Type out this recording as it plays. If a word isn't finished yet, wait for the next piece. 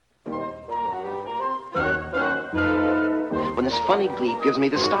when this funny gleep gives me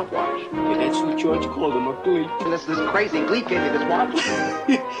this stopwatch. Yeah, that's what George called him, a gleep. And this crazy gleep gave me this watch.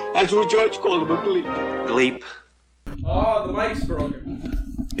 That's what George called him, a gleep. Gleep. Oh, the mic's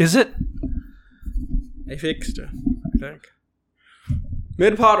broken. Is it? I fixed it, I think.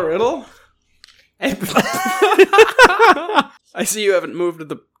 Mid-pot riddle? I see you haven't moved to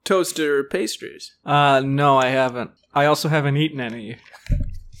the toaster pastries. No, I haven't. I also haven't eaten any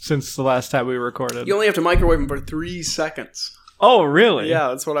since the last time we recorded. You only have to microwave them for 3 seconds. Oh, really? Yeah,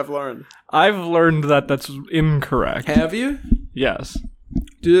 that's what I've learned. I've learned that that's incorrect. Have you? Yes.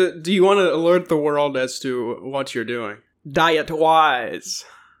 Do you want to alert the world as to what you're doing? Diet-wise.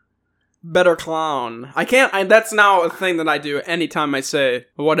 Better clown. That's now a thing that I do anytime I say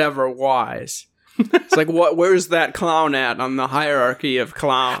whatever wise. It's like, where's that clown at on the hierarchy of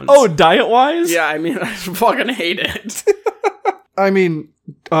clowns? Oh, diet-wise? Yeah, I mean, I fucking hate it. I mean,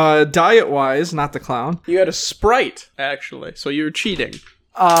 diet-wise, not the clown. You had a Sprite, actually, so you're cheating.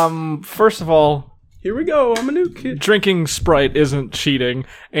 First of all, here we go, I'm a new kid. Drinking Sprite isn't cheating.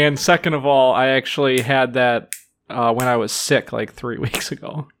 And second of all, I actually had that when I was sick like 3 weeks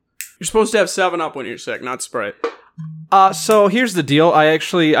ago. You're supposed to have 7-Up when you're sick, not Sprite. So here's the deal.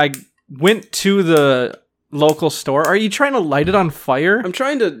 I went to the local store. Are you trying to light it on fire? I'm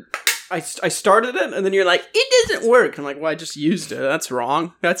trying to... I started it, and then you're like, it doesn't work. I'm like, well, I just used it. That's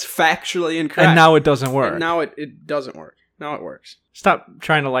wrong. That's factually incorrect. And now it doesn't work. And now it doesn't work. Now it works. Stop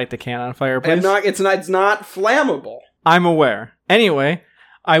trying to light the can on fire, please. It's not flammable. I'm aware. Anyway,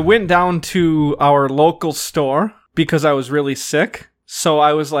 I went down to our local store because I was really sick. So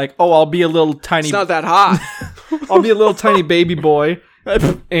I was like, oh, I'll be a little tiny... It's not that hot. I'll be a little tiny baby boy,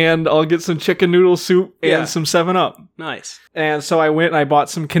 and I'll get some chicken noodle soup and some 7-Up. Nice. And so I went and I bought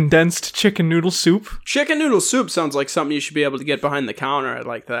some condensed chicken noodle soup. Chicken noodle soup sounds like something you should be able to get behind the counter at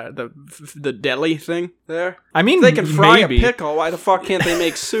like the deli thing there. I mean, if they can fry maybe. a pickle, why the fuck can't they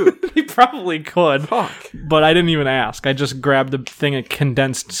make soup? They probably could. Fuck. But I didn't even ask. I just grabbed a thing of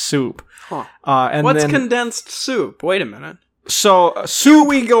condensed soup. Huh. And what's then, condensed soup? Wait a minute. So Here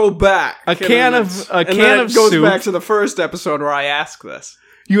we go back. A can of soup. It goes back to the first episode where I asked this.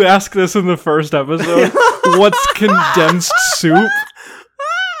 You asked this in the first episode. What's condensed soup?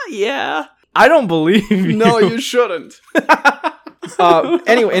 Yeah. I don't believe you. No, you shouldn't.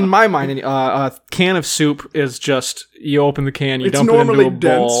 Anyway, in my mind, a can of soup is just you open the can, you It's dump it into normally a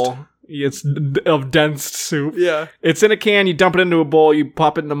bowl. It's of dense soup. Yeah. It's in a can, you dump it into a bowl, you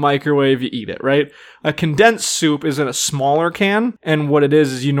pop it in the microwave, you eat it, right? A condensed soup is in a smaller can, and what it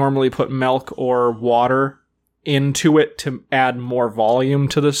is you normally put milk or water into it to add more volume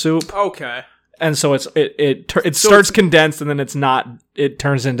to the soup. Okay. And so it starts condensed, and then it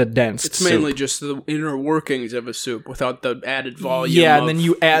turns into dense It's soup. mainly just the inner workings of a soup without the added volume. Yeah, and then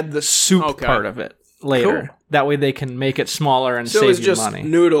you add the soup part of it later. Cool. That way they can make it smaller and so save it's you just money.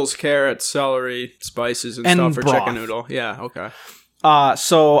 noodles, carrots, celery, spices, and stuff for broth. chicken noodle. Yeah, okay.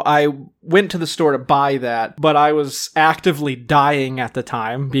 So I went to the store to buy that, but I was actively dying at the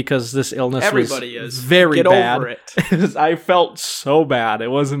time because this illness Everybody was is. very Get bad. over it. I felt so bad. It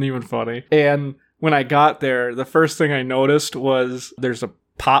wasn't even funny. And when I got there, the first thing I noticed was there's a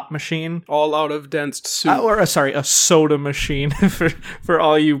pop machine. All out of dense soup. A soda machine for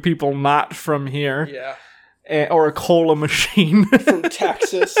all you people not from here. Yeah. Or a cola machine. From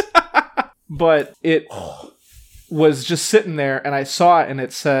Texas. But it was just sitting there, and I saw it, and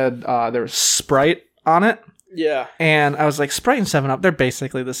it said there was Sprite on it. Yeah. And I was like, Sprite and 7-Up, they're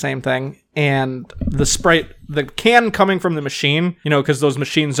basically the same thing. And the Sprite, the can coming from the machine, because those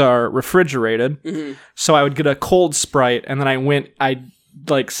machines are refrigerated. Mm-hmm. So I would get a cold Sprite, and then I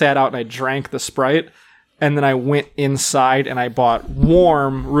sat out and I drank the Sprite. And then I went inside and I bought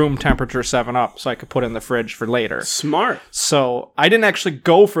warm room temperature 7-Up so I could put in the fridge for later. Smart. So I didn't actually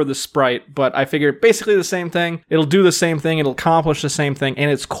go for the Sprite, but I figured basically the same thing. It'll do the same thing. It'll accomplish the same thing.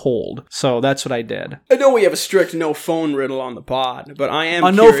 And it's cold. So that's what I did. I know we have a strict no phone riddle on the pod, but I am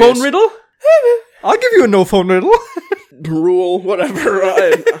A curious. no phone riddle? I'll give you a no phone riddle. Rule, whatever.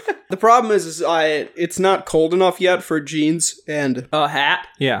 The problem is it's not cold enough yet for jeans and a hat.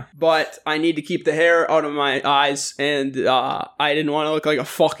 Yeah. But I need to keep the hair out of my eyes, and I didn't want to look like a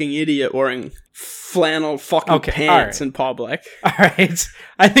fucking idiot wearing flannel fucking pants in public. All right.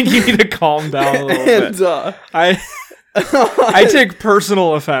 I think you need to calm down a little bit. I take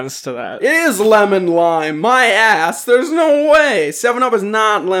personal offense to that. It is lemon lime. My ass. There's no way. 7-Up is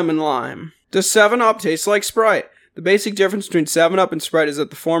not lemon lime. Does 7-Up taste like Sprite? The basic difference between 7-Up and Sprite is that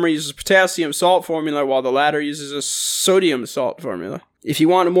the former uses potassium salt formula while the latter uses a sodium salt formula. If you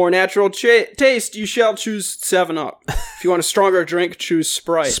want a more natural taste, you shall choose 7-Up. If you want a stronger drink, choose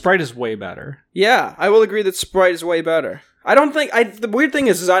Sprite. Sprite is way better. Yeah, I will agree that Sprite is way better. I don't think the weird thing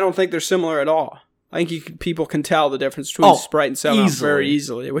is I don't think they're similar at all. I think people can tell the difference between Sprite and 7-Up very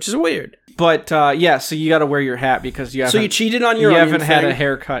easily, which is weird. But yeah, so you got to wear your hat because you haven't. So you cheated on your. You onion haven't had thing? a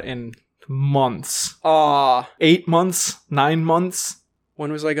haircut in months. 8 months, 9 months.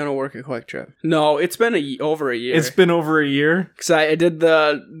 When was I going to work at Quick Trip? No, it's been over a year. It's been over a year. Because I did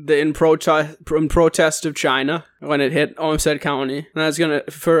the in protest of China when it hit Olmsted County. And I was going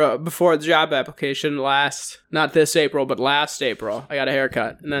to, before the job application not this April, but last April, I got a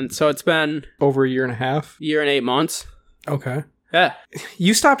haircut. And then, so it's been... Over a year and a half? Year and 8 months. Okay. Yeah.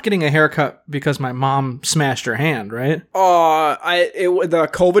 You stopped getting a haircut because my mom smashed her hand, right? The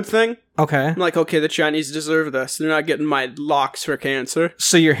COVID thing? Okay. I'm like, okay, the Chinese deserve this. They're not getting my locks for cancer.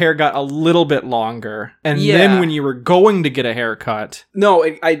 So your hair got a little bit longer. And Yeah. then when you were going to get a haircut... No,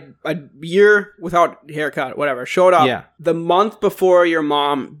 a year without haircut, whatever, showed up. Yeah. The month before your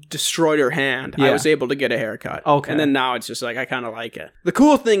mom destroyed her hand, I Yeah. was able to get a haircut. Okay. And then now it's just like, I kind of like it. The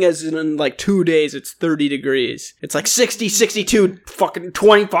cool thing is in like 2 days, it's 30 degrees. It's like 60, 62, fucking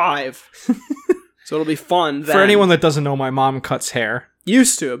 25. So it'll be fun then. For anyone that doesn't know, my mom cuts hair.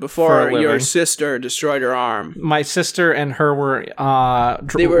 Used to, For before a living. your sister destroyed her arm. My sister and her were,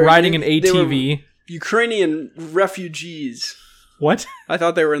 They were riding an they ATV. were Ukrainian refugees. What? I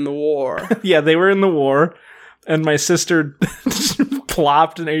thought they were in the war. Yeah, they were in the war, and my sister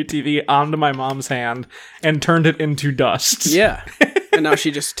plopped an ATV onto my mom's hand and turned it into dust. Yeah. And now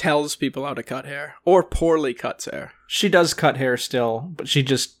she just tells people how to cut hair. Or poorly cuts hair. She does cut hair still, but she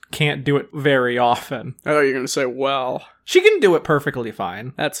just can't do it very often. I thought you were going to say, well. She can do it perfectly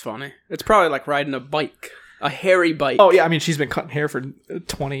fine. That's funny. It's probably like riding a bike. A hairy bike. Oh, yeah, I mean, she's been cutting hair for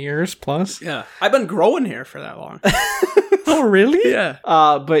 20 years plus. Yeah. I've been growing hair for that long. Oh, really? Yeah.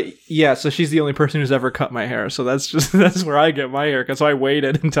 But yeah, so she's the only person who's ever cut my hair. So that's where I get my haircut. So I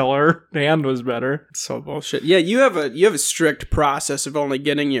waited until her hand was better. So bullshit. Yeah, you have a strict process of only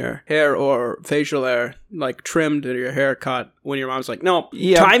getting your hair or facial hair like trimmed or your hair cut when your mom's like, no,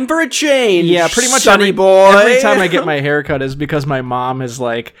 time for a change. Yeah, pretty much sonny boy. Every time I get my hair cut is because my mom is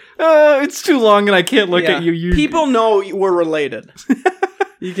like, it's too long and I can't look at you. People know we're related.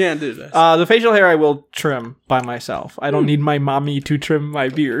 You can't do this. The facial hair I will trim by myself. I don't need my mommy to trim my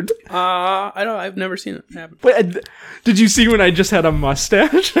beard. I've never seen it happen. But did you see when I just had a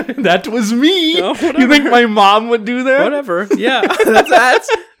mustache? That was me. Oh, you think my mom would do that? Whatever. Yeah. that's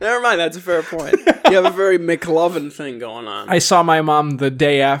never mind. That's a fair point. You have a very McLovin thing going on. I saw my mom the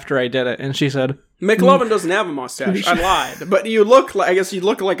day after I did it, and she said, McLovin doesn't have a mustache. I lied. But I guess you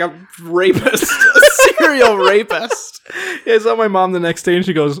look like a rapist. A serial rapist. Yeah, I saw my mom the next day and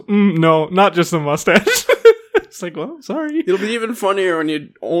she goes, no, not just the mustache. It's like, well, sorry. It'll be even funnier when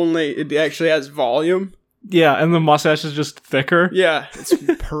it actually has volume. Yeah, and the mustache is just thicker. Yeah, it's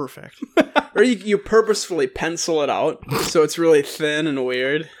perfect. Or you purposefully pencil it out so it's really thin and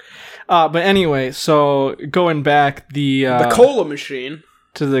weird. But anyway, so going back the cola machine.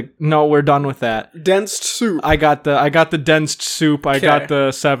 No, we're done with that. Densed soup. I got the densed soup. I got the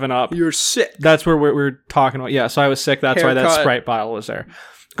 7-Up. You're sick. That's where we're talking about. Yeah, so I was sick. That's why that Haircut. Sprite bottle was there.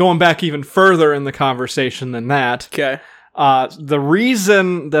 Going back even further in the conversation than that. Okay. The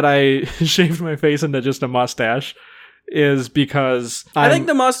reason that I shaved my face into just a mustache is because I think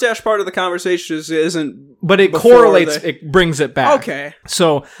the mustache part of the conversation isn't. But it correlates. It brings it back. Okay.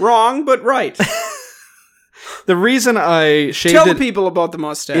 So wrong, but right. The reason I shaved Tell it the people about the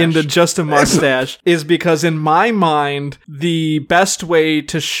mustache into just a mustache is because in my mind, the best way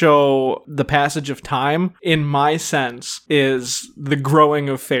to show the passage of time, in my sense, is the growing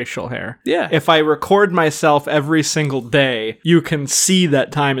of facial hair. Yeah. If I record myself every single day, you can see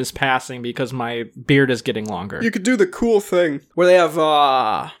that time is passing because my beard is getting longer. You could do the cool thing where they have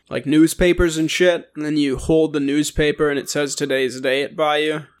like newspapers and shit, and then you hold the newspaper and it says today's date by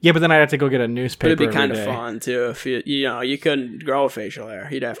you. Yeah, but then I'd have to go get a newspaper. But it'd be kind every of day. fun too if you couldn't grow facial hair.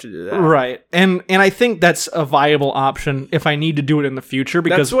 You'd have to do that. Right. And I think that's a viable option if I need to do it in the future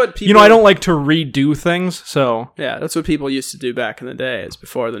because That's what people, I don't like to redo things, so yeah, that's what people used to do back in the days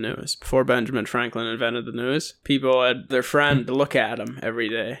before the news. Before Benjamin Franklin invented the news, people had their friend to look at them every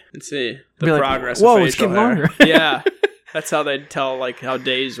day and see the Be like, progress whoa, of it's facial getting hair. longer. Yeah. That's how they'd tell like how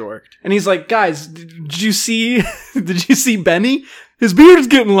days worked. And he's like, guys, did you see Benny? His beard's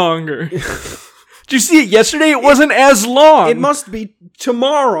getting longer. Did you see it yesterday? It wasn't as long. It must be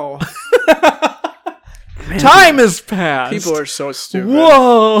tomorrow. Time has passed. People are so stupid.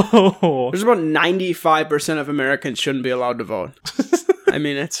 Whoa. There's about 95% of Americans shouldn't be allowed to vote. I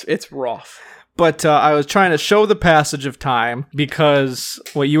mean, it's rough. But I was trying to show the passage of time because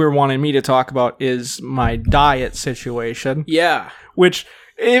what you were wanting me to talk about is my diet situation. Yeah. Which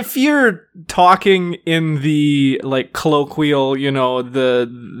If you're talking in the like colloquial, the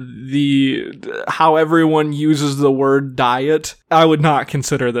how everyone uses the word diet, I would not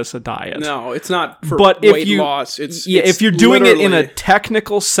consider this a diet. No, it's not for but weight loss. If you're doing it in a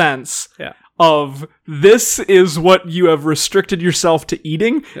technical sense, of this is what you have restricted yourself to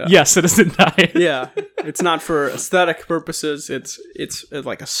eating, yes, it is a diet. Yeah, it's not for aesthetic purposes. It's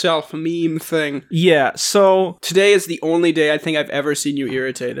like a self-meme thing. Yeah, so today is the only day I think I've ever seen you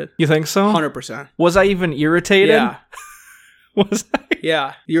irritated. You think so? 100%. Was I even irritated? Yeah. Was I?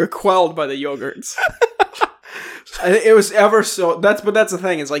 Yeah, you were quelled by the yogurts. It was ever so. That's the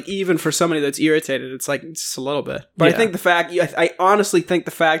thing. It's like even for somebody that's irritated, it's like just a little bit. But I think I honestly think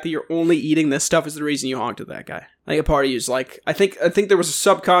the fact that you're only eating this stuff is the reason you honked at that guy. Like a part of you is like, I think there was a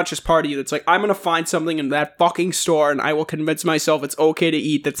subconscious part of you that's like, I'm gonna find something in that fucking store and I will convince myself it's okay to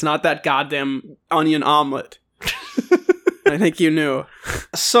eat. That's not that goddamn onion omelet. I think you knew.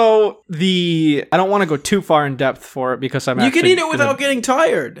 So I don't want to go too far in depth for it because you can eat it without getting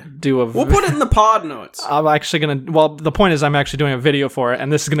tired. We'll put it in the pod notes. I'm actually gonna. Well, the point is, I'm actually doing a video for it,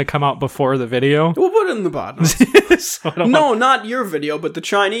 and this is gonna come out before the video. We'll put it in the pod notes. Not your video, but the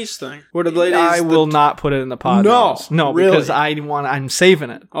Chinese thing. Where the ladies? I will not put it in the pod notes. No, really? Because I'm saving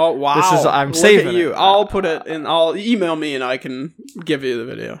it. Oh wow! I'm saving you. it. I'll put it in. I'll email me and I can give you the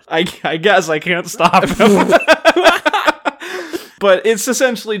video. I guess I can't stop. But it's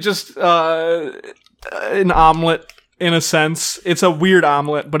essentially just an omelet in a sense. It's a weird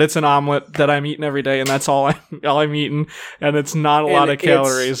omelet, but it's an omelet that I'm eating every day, and that's all I'm eating, and it's not a lot of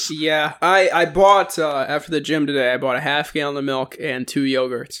calories. Yeah, I bought after the gym today. I bought a half gallon of milk and 2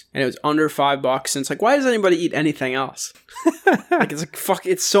 yogurts, and it was under $5. And it's like, why does anybody eat anything else? Like it's like fuck.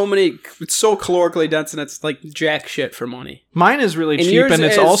 It's so calorically dense, and it's like jack shit for money. Mine is really cheap, and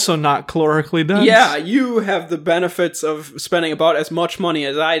it's also not calorically dense. Yeah, you have the benefits of spending about as much money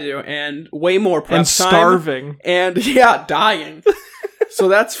as I do, and way more prep and starving, and dying. So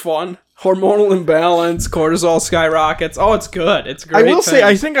that's fun. Hormonal imbalance, cortisol skyrockets. Oh, it's good. It's great. I will say,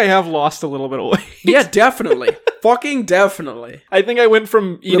 I think I have lost a little bit of weight. Yeah, definitely. Fucking definitely. I think I went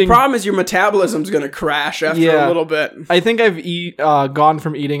from eating... The problem is your metabolism's going to crash after a little bit. I think I've gone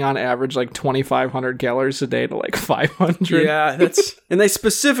from eating on average like 2,500 calories a day to like 500. Yeah, that's... And they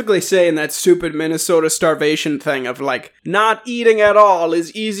specifically say in that stupid Minnesota starvation thing of like, not eating at all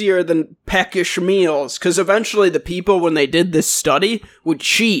is easier than peckish meals. Because eventually the people, when they did this study, would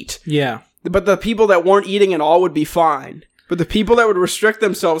cheat. Yeah. But the people that weren't eating at all would be fine. But the people that would restrict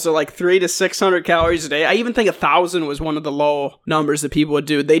themselves to like 300 to 600 calories a day, I even think 1,000 was one of the low numbers that people would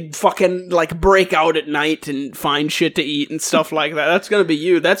do. They'd fucking like break out at night and find shit to eat and stuff like that. That's gonna be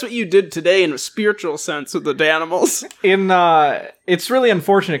you. That's what you did today in a spiritual sense with the animals. It's really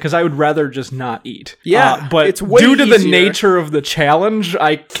unfortunate because I would rather just not eat. Yeah, but it's way due to easier. The nature of the challenge,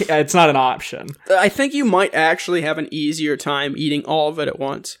 it's not an option. I think you might actually have an easier time eating all of it at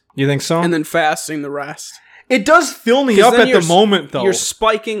once. You think so? And then fasting the rest. It does fill me up at the moment, though. You're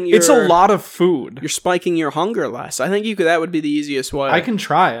spiking your... It's a lot of food. You're spiking your hunger less. I think that would be the easiest way. I can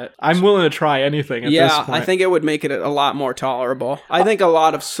try it. I'm willing to try anything at this point. Yeah, I think it would make it a lot more tolerable. I think a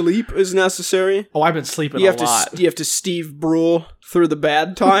lot of sleep is necessary. Oh, I've been sleeping a lot. You have to Steve Brule through the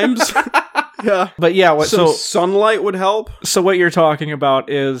bad times. Yeah. But yeah, so sunlight would help. So what you're talking about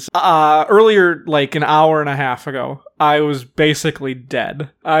is earlier, like an hour and a half ago, I was basically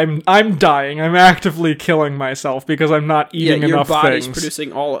dead. I'm dying. I'm actively killing myself because I'm not eating enough things. Your body's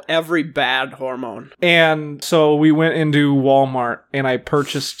producing every bad hormone. And so we went into Walmart and I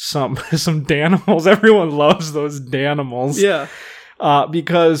purchased some Danimals. Everyone loves those Danimals. Yeah.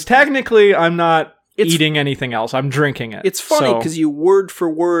 Because technically I'm not eating anything else. I'm drinking it. It's funny because you word for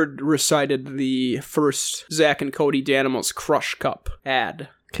word recited the first Zach and Cody Danimals Crush Cup ad.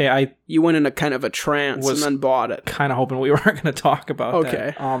 Okay, you went in a kind of a trance and then bought it. Kind of hoping we weren't going to talk about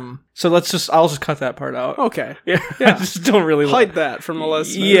that. So I'll just cut that part out. Okay. Yeah. I just don't really hide that from the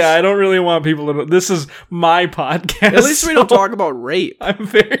listeners. Yeah, I don't really want people to know. This is my podcast. At least we don't talk about rape. I'm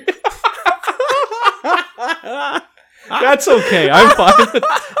very... That's okay. I'm fine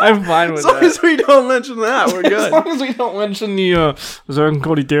with that. As long as we don't mention that, we're good. As long as we don't mention the Zach and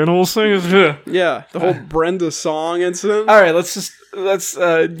Cody Danimals thing. Yeah, the whole Brenda Song incident. All right, let's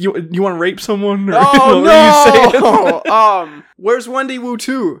you want to rape someone? Or oh no! Where's Wendy Wu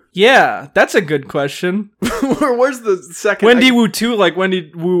 2? Yeah, that's a good question. Where's the second? Wendy Wu 2, like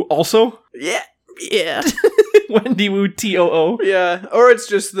Wendy Wu also? Yeah. Wendy Wu TOO. Yeah, or it's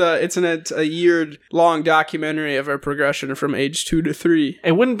just a year-long documentary of her progression from age 2 to 3.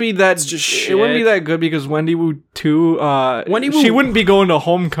 It wouldn't be that. It wouldn't be that good because Wendy Wu 2. Wendy Wu, she wouldn't be going to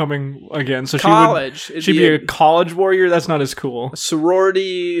homecoming again. So college. she'd be a college warrior. That's not as cool.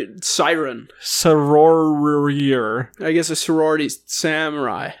 Sorority siren. Sororier. I guess a sorority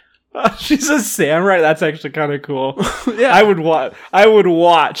samurai. She's a samurai. That's actually kind of cool. Yeah, I would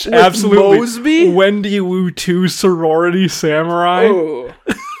watch with absolutely Mosby? Wendy Wu 2 Sorority Samurai. Oh.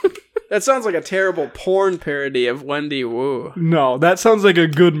 That sounds like a terrible porn parody of Wendy Wu. No, that sounds like a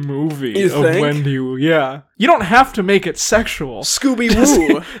good movie You of think? Wendy Wu. Yeah. You don't have to make it sexual.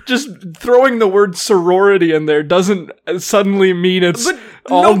 Scooby-Woo. Just throwing the word sorority in there doesn't suddenly mean it's But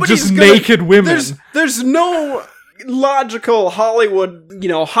all nobody's just gonna- naked women. There's no logical Hollywood,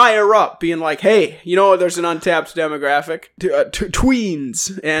 higher up being like, hey, there's an untapped demographic,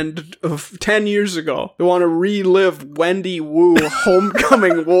 tweens, and 10 years ago, they want to relive Wendy Wu,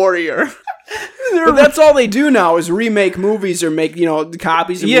 Homecoming Warrior. But that's all they do now is remake movies or make,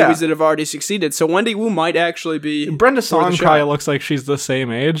 copies of movies that have already succeeded. So Wendy Wu might actually be... Brenda Song probably looks like she's the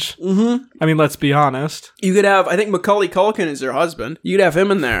same age. Mm-hmm. I mean, let's be honest. You could have, I think Macaulay Culkin is her husband. You could have him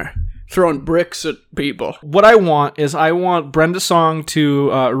in there, throwing bricks at people. What I want is Brenda Song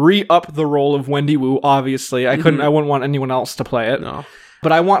to re-up the role of Wendy Wu, obviously. I wouldn't want anyone else to play it. No.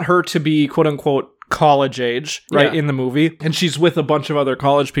 But I want her to be, quote-unquote, college age, right, in the movie. And she's with a bunch of other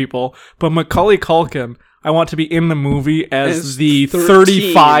college people. But Macaulay Culkin, I want to be in the movie as the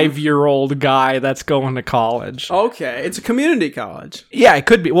 35-year-old guy that's going to college. Okay, it's a community college. Yeah, it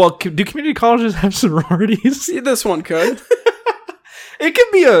could be. Well, do community colleges have sororities? See, this one could. It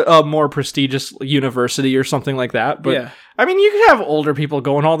could be a more prestigious university or something like that. But, I mean, you could have older people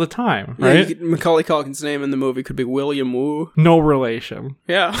going all the time, right? Yeah, Macaulay Culkin's name in the movie could be William Wu. No relation.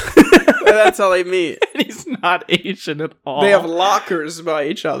 Yeah. That's how they meet. And he's not Asian at all. They have lockers by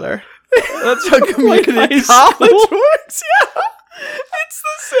each other. That's how community Like college works. Yeah.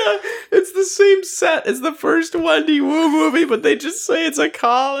 It's the same set as the first Wendy Wu movie, but they just say it's a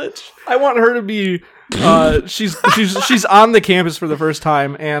college. I want her to be... she's on the campus for the first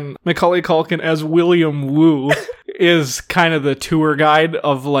time, and Macaulay Culkin as William Wu is kind of the tour guide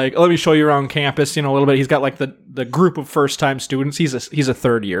of like, let me show you around campus, a little bit. He's got like the group of first time students. He's a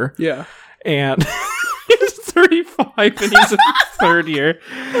third year. Yeah. And he's 35 and he's a third year.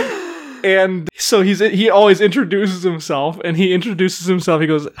 And so he always introduces himself, and he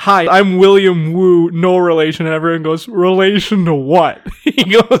goes, hi, I'm William Wu, no relation. And everyone goes, relation to what? He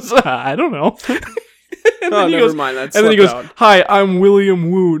goes, I don't know. And then never mind. That's and then he goes, hi, I'm William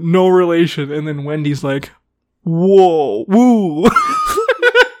Wu, no relation. And then Wendy's like, whoa, woo.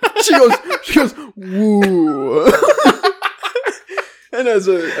 She goes, woo. And as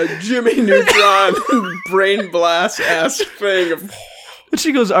a Jimmy Neutron brain blast ass thing of... And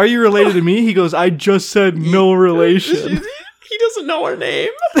she goes, are you related to me? He goes, I just said no relation. He doesn't know her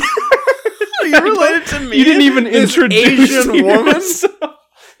name. Are you related to me? You didn't even introduce Asian woman?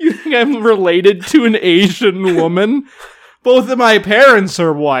 You think I'm related to an Asian woman? Both of my parents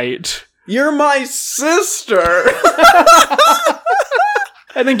are white. You're my sister.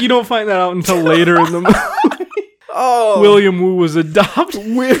 I think you don't find that out until later in the movie. Oh. William Wu was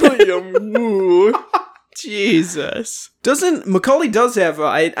adopted. William Wu. Jesus. Macaulay does have,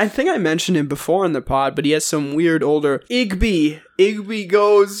 I think I mentioned him before in the pod, but he has some weird older, Igby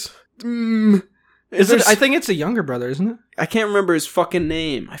goes, I think it's a younger brother, isn't it? I can't remember his fucking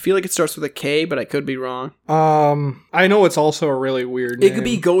name. I feel like it starts with a K, but I could be wrong. I know it's also a really weird name.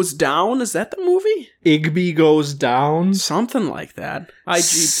 Igby Goes Down? Is that the movie? Igby Goes Down? Something like that.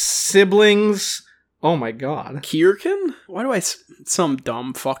 Siblings. Oh my god. Kierkin? Why do some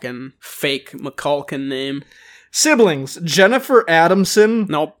dumb fucking fake McCulkin name? Siblings. Jennifer Adamson.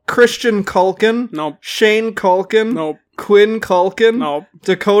 Nope. Christian Culkin. Nope. Shane Culkin. Nope. Quinn Culkin. Nope.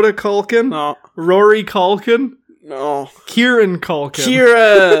 Dakota Culkin. No. Rory Culkin. No. Kieran Culkin.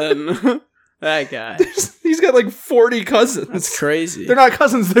 Kieran! That guy. He's got like 40 cousins. That's crazy. They're not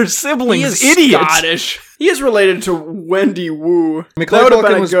cousins, they're siblings. He is idiots. Scottish. He is related to Wendy Wu. Macaulay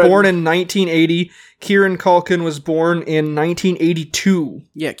Culkin was born in 1980. Kieran Culkin was born in 1982.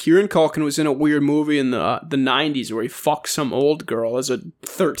 Yeah, Kieran Culkin was in a weird movie in the 90s where he fucked some old girl as a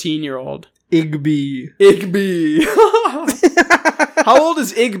 13-year-old. Igby. How old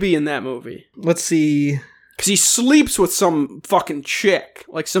is Igby in that movie? Let's see. Because he sleeps with some fucking chick,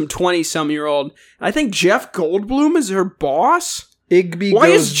 like some 20-some-year-old. I think Jeff Goldblum is her boss. Igby Why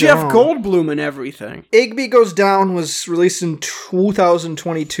Goes is Jeff Down. Goldblum in everything? Igby Goes Down was released in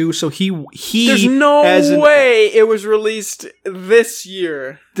 2022, so he There's no as an- way it was released this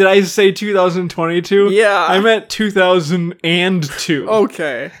year. Did I say 2022? Yeah. I meant 2002.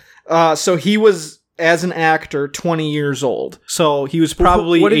 Okay. So he was, as an actor, 20 years old. So he was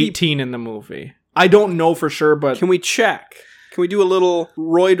probably What did he- 18 in the movie. I don't know for sure, but Can we check? Can we do a little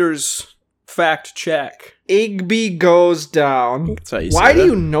Reuters fact check? Igby Goes Down. That's how you Why say do that.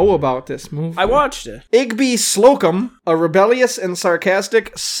 you know about this movie? I watched it. Igby Slocum, a rebellious and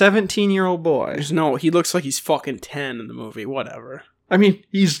sarcastic 17-year-old boy. There's no, he looks like he's fucking 10 in the movie, whatever. I mean,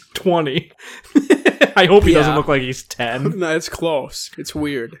 he's 20. I hope he doesn't Yeah. look like he's 10. No, it's close. It's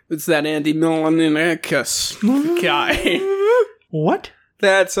weird. It's that Andy Milanikis guy. What?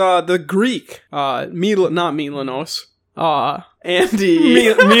 That's the Greek. Not Milanos.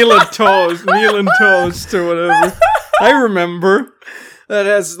 Andy. Milan Toast or whatever. I remember. That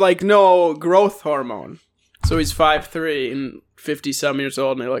has like no growth hormone. So he's 5'3" and 50-some years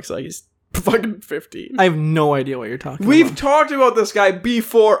old, and he looks like he's fucking 15. I have no idea what you're talking We've about. talked about this guy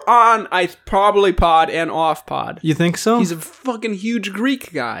before on probably pod and off pod. You think so? He's a fucking huge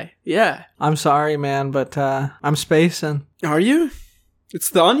Greek guy. Yeah. I'm sorry, man, but I'm spacing. Are you? It's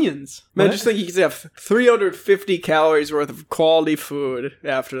the onions. Man, What? just think you could have 350 calories worth of quality food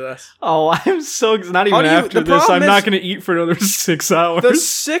after this. Oh, I'm so not How even do you- after the this. problem I'm not is- going to eat for another 6 hours. The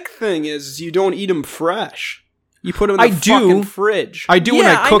sick thing is you don't eat them fresh. You put them in the I do. fucking fridge. I do when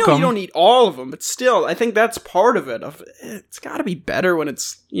I cook I know 'em. you don't eat all of them, but still, I think that's part of it. It's got to be better when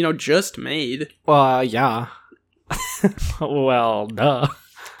it's, just made. Yeah. Well, duh.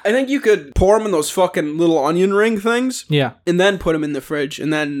 I think you could pour them in those fucking little onion ring things. Yeah. And then put them in the fridge.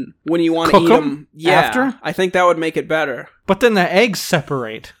 And then when you want to Cook eat 'em them, after? I think that would make it better. But then the eggs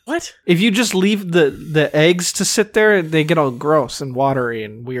separate. What? If you just leave the eggs to sit there, they get all gross and watery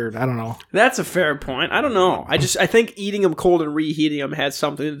and weird. I don't know. That's a fair point. I don't know. I think eating them cold and reheating them had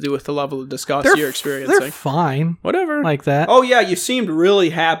something to do with the level of disgust you're experiencing. They're fine. Whatever. Like that. Oh yeah, you seemed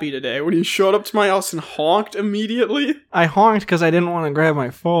really happy today when you showed up to my house and honked immediately. I honked because I didn't want to grab my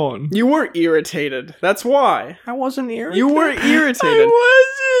phone. You weren't irritated. That's why. I wasn't irritated. You were irritated.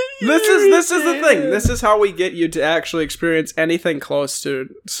 I wasn't This is the thing. This is how we get you to actually experience anything close to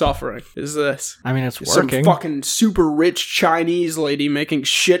suffering. Is this? I mean, it's Some working. fucking super rich Chinese lady making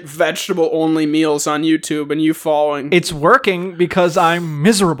shit vegetable only meals on YouTube and you following. It's working because I'm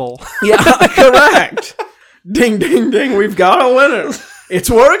miserable. Yeah, correct. Ding, ding, ding. We've got a winner.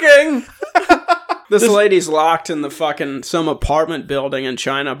 It's working. This lady's locked in the fucking some apartment building in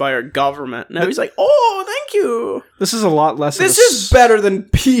China by her government. Now he's like, oh, thank you. This is a lot less. This is better than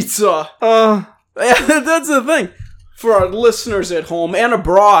pizza. That's the thing. For our listeners at home and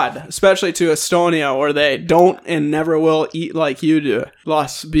abroad, especially to Estonia, where they don't and never will eat like you do,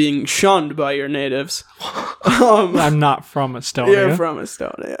 thus being shunned by your natives. I'm not from Estonia. You're from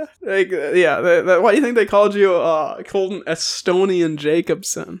Estonia. Why do you think they called you Colton Estonian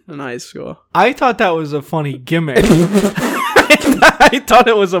Jacobson in high school? I thought that was a funny gimmick. I thought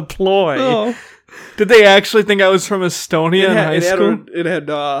it was a ploy. Oh. Did they actually think I was from Estonia in high school? It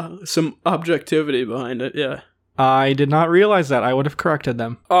had some objectivity behind it, yeah. I did not realize that. I would have corrected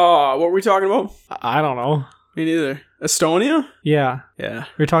them. What were we talking about? I don't know. Me neither. Estonia? Yeah. Yeah.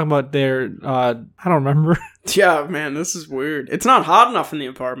 We were talking about their, I don't remember. Yeah, man, this is weird. It's not hot enough in the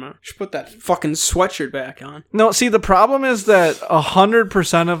apartment. You should put that fucking sweatshirt back on. No, see, the problem is that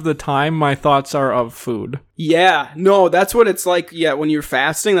 100% of the time my thoughts are of food. Yeah, no, that's what it's like. Yeah, when you're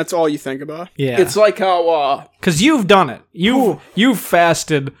fasting, that's all you think about. Yeah. It's like how, Because you've done it. You've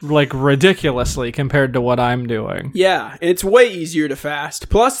fasted, like, ridiculously compared to what I'm doing. yeah, and it's way easier to fast.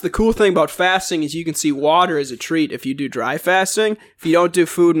 Plus, the cool thing about fasting is you can see water as a treat if you do dry fasting. If you don't do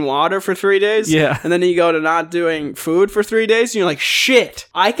food and water for 3 days, Yeah. and then you go to not doing food for 3 days, and you're like, shit,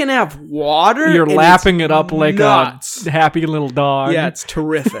 I can have water? You're and lapping it's it up like nuts. a happy little dog. Yeah, it's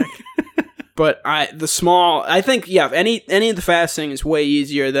terrific. But I think, yeah, any of the fasting is way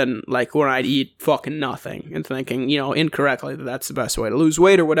easier than, like, when I'd eat fucking nothing and thinking, incorrectly that that's the best way to lose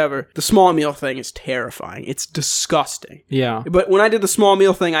weight or whatever. The small meal thing is terrifying. It's disgusting. Yeah. But when I did the small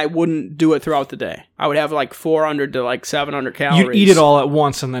meal thing, I wouldn't do it throughout the day. I would have, like, 400 to, like, 700 calories. You'd eat it all at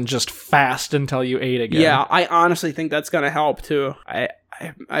once and then just fast until you ate again. Yeah, I honestly think that's gonna help, too.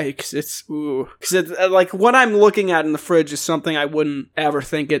 Cause it's like what I'm looking at in the fridge is something I wouldn't ever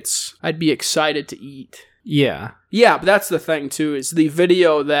think I'd be excited to eat. Yeah. Yeah, but that's the thing, too, is the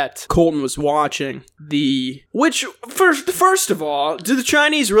video that Colton was watching, first of all, do the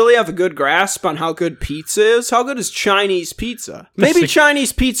Chinese really have a good grasp on how good pizza is? How good is Chinese pizza? Maybe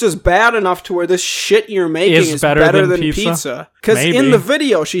Chinese pizza's bad enough to where this shit you're making is better than pizza. Because in the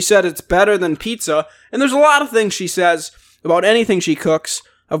video, she said it's better than pizza, and there's a lot of things she says about anything she cooks,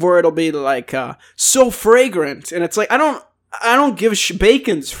 of where it'll be like, so fragrant, and it's like, I don't give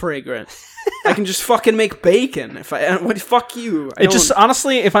bacon's fragrant. I can just fucking make bacon. Fuck you.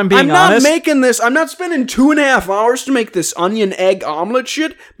 Honestly, if I'm being honest, I'm not making this. I'm not spending 2.5 hours to make this onion egg omelet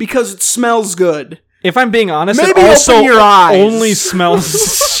shit because it smells good. If I'm being honest, maybe it also open your eyes. Only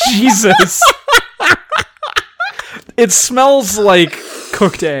smells Jesus. It smells like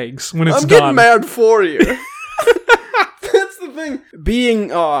cooked eggs when it's done. I'm getting mad for you. That's the thing. Being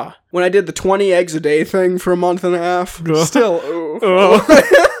when I did the 20 eggs a day thing for a month and a half, still.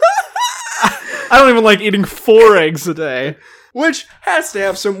 I don't even like eating 4 eggs a day. Which has to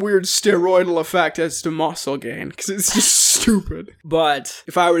have some weird steroidal effect as to muscle gain, because it's just stupid. But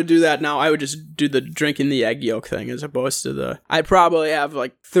if I were to do that now, I would just do the drinking the egg yolk thing as opposed to I'd probably have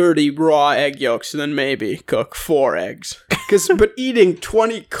like 30 raw egg yolks and then maybe cook 4 eggs. But eating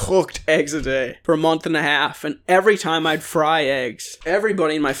 20 cooked eggs a day for a month and a half, and every time I'd fry eggs,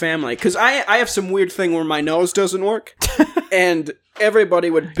 everybody in my family, because I have some weird thing where my nose doesn't work, and everybody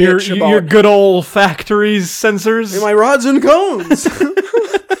would bitch about... Your good old factory sensors? My rods and cones!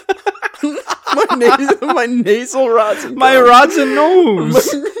 my nasal rods and cones. My rods and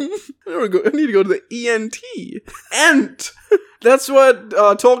nose! I need to go to the ENT. Ent! That's what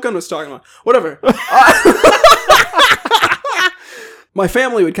Tolkien was talking about. Whatever. My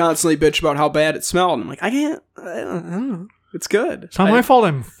family would constantly bitch about how bad it smelled. And I'm like, I don't know. It's good. It's not my fault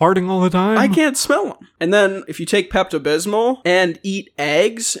I'm farting all the time. I can't smell them. And then if you take Pepto-Bismol and eat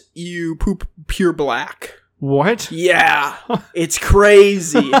eggs, you poop pure black. What? Yeah. It's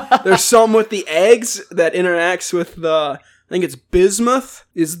crazy. There's some with the eggs that interacts with I think it's bismuth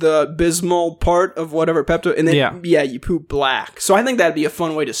is the bismol part of whatever Pepto. And then, you poop black. So I think that'd be a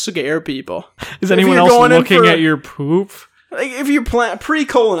fun way to scare people. Is anyone else looking at your poop? Like if you plan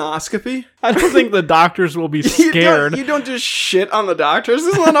pre-colonoscopy, I don't think the doctors will be scared. You don't just shit on the doctors.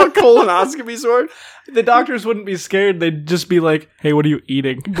 This is not how colonoscopies work. The doctors wouldn't be scared. They'd just be like, "Hey, what are you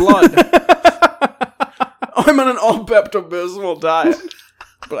eating?" Blood. I'm on an all Pepto-Bismol diet,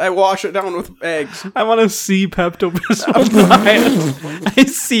 but I wash it down with eggs. I'm on a C Pepto-Bismol diet. I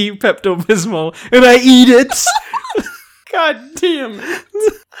see Pepto-Bismol and I eat it. God damn it.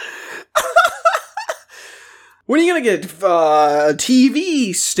 When are you gonna get a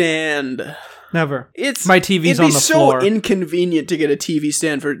TV stand? Never. My TV's on the floor. It'd be so inconvenient to get a TV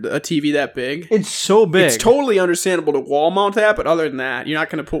stand for a TV that big. It's so big. It's totally understandable to wall mount that, but other than that, you're not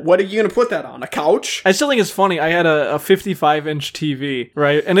gonna put. What are you gonna put that on? A couch? I still think it's funny. I had a 55-inch TV,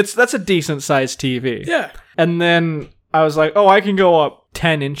 right? And that's a decent sized TV. Yeah. And then I was like, oh, I can go up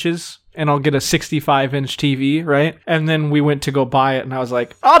 10 inches. And I'll get a 65-inch TV, right? And then we went to go buy it, and I was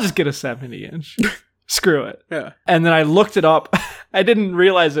like, I'll just get a 70-inch. Screw it. Yeah. And then I looked it up. I didn't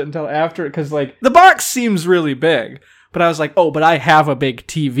realize it until after, because like the box seems really big. But I was like, oh, but I have a big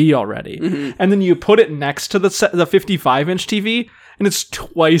TV already. Mm-hmm. And then you put it next to the 55-inch TV, and it's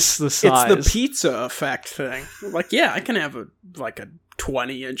twice the size. It's the pizza effect thing. Like, yeah, I can have a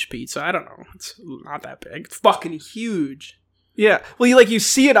 20-inch pizza. I don't know. It's not that big. It's fucking huge. Yeah. Well, you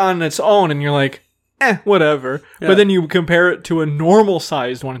see it on its own, and you're like, whatever. Yeah. But then you compare it to a normal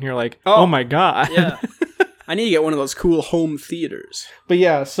sized one, and you're like, oh my God. Yeah. I need to get one of those cool home theaters. But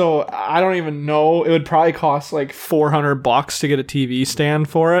yeah, so I don't even know. It would probably cost like $400 to get a TV stand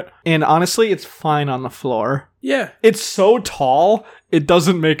for it. And honestly, it's fine on the floor. Yeah. It's so tall, it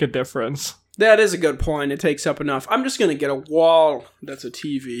doesn't make a difference. That is a good point. It takes up enough. I'm just going to get a wall that's a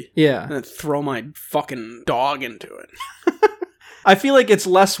TV. Yeah. And throw my fucking dog into it. I feel like it's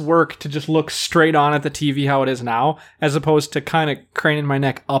less work to just look straight on at the TV how it is now, as opposed to kind of craning my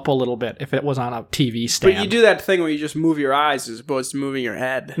neck up a little bit if it was on a TV stand. But you do that thing where you just move your eyes as opposed to moving your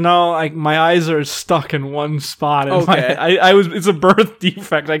head. No, my eyes are stuck in one spot. Okay. It's a birth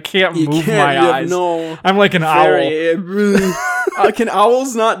defect. I can't move my eyes. No. I'm like an owl. Can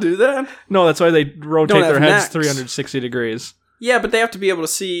owls not do that? No, that's why they rotate their heads 360 degrees. Yeah, but they have to be able to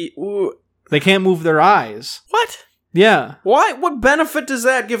see. Ooh. They can't move their eyes. What? Yeah. Why? What benefit does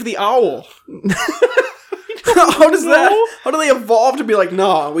that give the owl? How does that? How do they evolve to be like,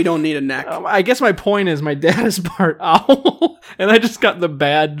 no, we don't need a neck? I guess my point is my dad is part owl, and I just got the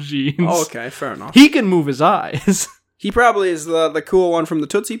bad genes. Oh, okay, fair enough. He can move his eyes. He probably is the cool one from the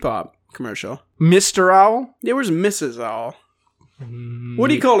Tootsie Pop commercial. Mr. Owl? There was Mrs. Owl. What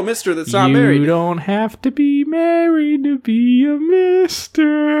do you call a mister that's not married? You don't have to be married to be a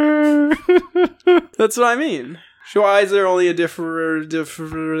mister. That's what I mean. So why is there only a difference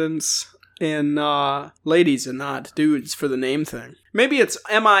in ladies and not dudes for the name thing? Maybe it's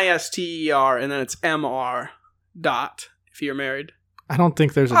MISTER and then it's MR dot if you're married. I don't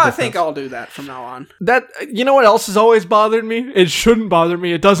think there's a difference. I think I'll do that from now on. That, you know what else has always bothered me? It shouldn't bother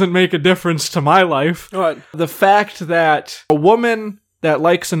me. It doesn't make a difference to my life. What? The fact that a woman that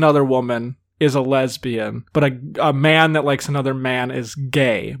likes another woman is a lesbian, but a man that likes another man is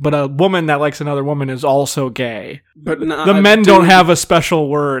gay. But a woman that likes another woman is also gay. But not the men don't have a special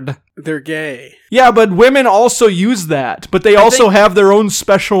word. They're gay. Yeah, but women also use that. But they also have their own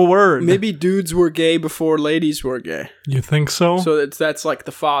special word. Maybe dudes were gay before ladies were gay. You think so? So that's like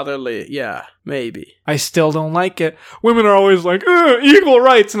the fatherly. Yeah, maybe. I still don't like it. Women are always like, equal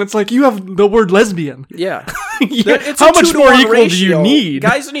rights. And it's like, you have the word lesbian. Yeah. How much more equal do you need?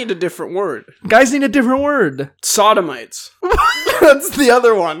 Guys need a different word. Guys need a different word. Sodomites. That's the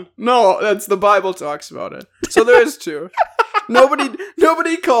other one. No, that's the Bible talks about it. So there is two.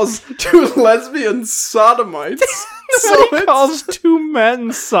 Nobody calls two lesbians sodomites. Nobody calls two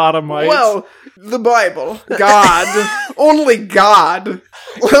men sodomites. Well, the Bible, God, only God.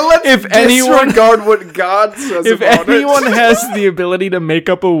 Let's disregard what God says if about it. If anyone has the ability to make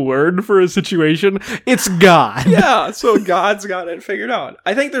up a word for a situation, it's God. Yeah, so God's got it figured out.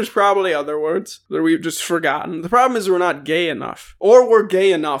 I think there's probably other words that we've just forgotten. The problem is we're not gay enough. Or we're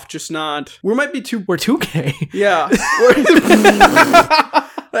gay enough, just not... We might be too... We're too gay. Yeah.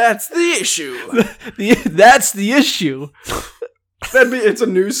 That's the issue. That's the issue. It's a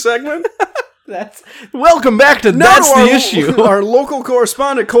news segment? Welcome back to That's the Issue. Our local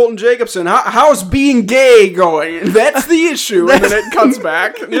correspondent, Colton Jacobson. How's being gay going? That's the issue. And then it cuts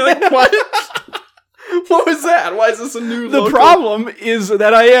back. And you're like, what? What was that? Why is this a new The problem is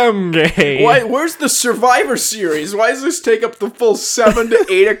that I am gay. Where's the Survivor series? Why does this take up the full 7 to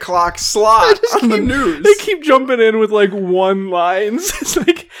 8 o'clock slot on the news? They keep jumping in with like one lines. It's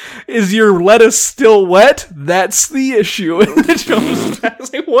like, is your lettuce still wet? That's the issue. And it jumps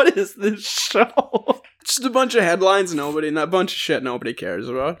past. Like, what is this show? Just a bunch of headlines and a bunch of shit nobody cares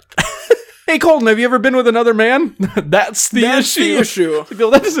about. Hey Colton, have you ever been with another man? That's the issue.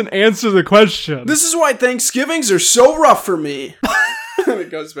 That doesn't answer the question. This is why Thanksgivings are so rough for me. And it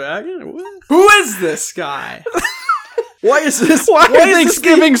goes back. Who is this guy? Why is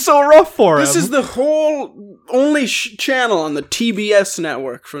Thanksgiving so rough for him? This is the whole only channel on the TBS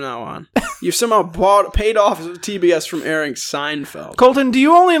network from now on. You've somehow paid off TBS from airing Seinfeld. Colton, do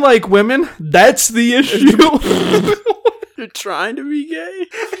you only like women? That's the issue. You're trying to be gay?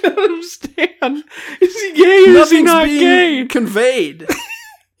 I don't understand. Is he gay or is he not gay? Conveyed.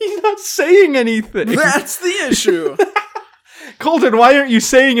 He's not saying anything. That's the issue. Colton, why aren't you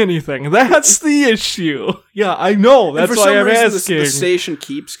saying anything? That's the issue. Yeah, I know. That's why I'm asking. The station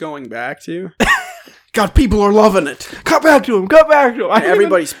keeps going back to you. God, people are loving it. Cut back to him.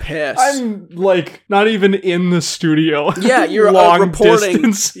 Everybody's pissed. I'm like not even in the studio. Yeah, you're long reporting.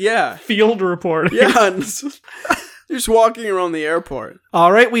 Distance. Yeah, field reporting. Yeah. You're just walking around the airport.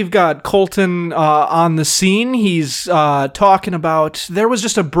 All right, we've got Colton on the scene. He's talking about... There was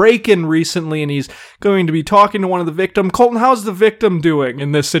just a break-in recently, and he's going to be talking to one of the victims. Colton, how's the victim doing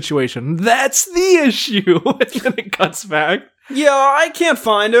in this situation? That's the issue. And then it cuts back. Yeah, I can't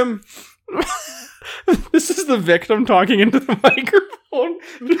find him. This is the victim talking into the microphone.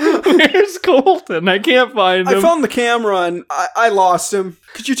 Where's Colton? I can't find him. I found the camera, and I lost him.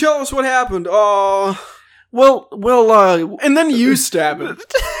 Could you tell us what happened? Oh... Well, and then you stab him.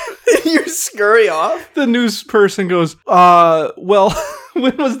 You scurry off. The news person goes, well,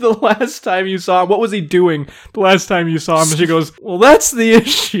 when was the last time you saw him? What was he doing the last time you saw him? And she goes, well, that's the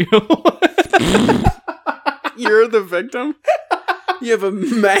issue. You're the victim? You have a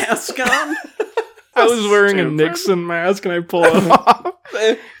mask on? I was wearing a Nixon mask and I pulled it off.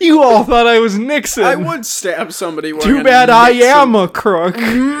 You all thought I was Nixon. I would stab somebody wearing Too bad I am a crook.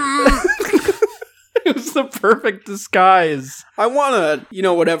 It was the perfect disguise. I want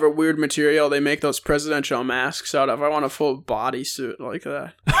whatever weird material they make those presidential masks out of. I want a full bodysuit like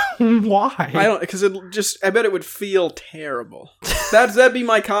that. Why? Because I bet it would feel terrible. That'd be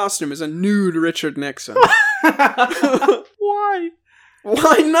my costume, as a nude Richard Nixon. Why?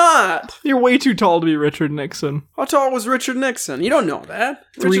 Why not? You're way too tall to be Richard Nixon. How tall was Richard Nixon? You don't know that.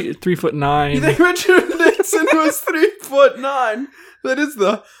 3'9". You think Richard Nixon was 3'9"? That is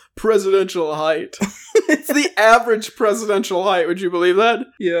the presidential height. It's the average presidential height. Would you believe that?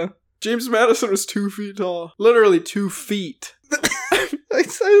 Yeah. James Madison was 2 feet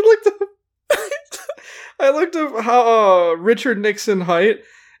I looked up how Richard Nixon height,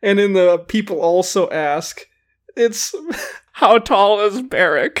 and in the people also ask, it's how tall is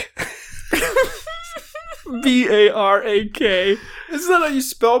Barack? B-A-R-A-K. Isn't that how you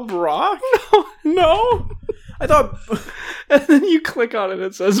spell Barack? No. I thought... And then you click on it,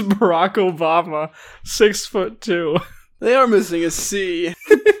 it says Barack Obama, 6'2". They are missing a C.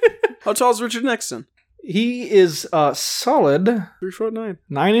 How tall is Richard Nixon? He is solid 3'9".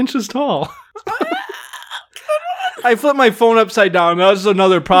 9 inches tall. I flipped my phone upside down. That was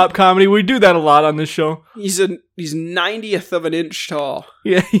another prop comedy. We do that a lot on this show. He's 90th of an inch tall.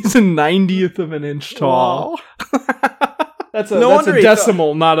 Yeah, he's a 90th of an inch tall. Wow. That's a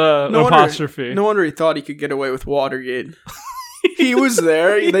decimal, not an apostrophe. No wonder he thought he could get away with Watergate. He was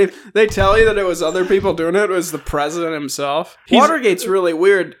there. They tell you that it was other people doing it. It was the president himself. Watergate's really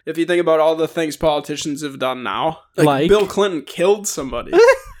weird if you think about all the things politicians have done now. Like Bill Clinton killed somebody.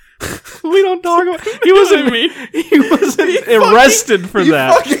 We don't talk about. He wasn't arrested for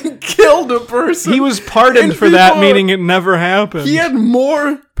that. He fucking killed a person. He was pardoned for that, meaning it never happened. He had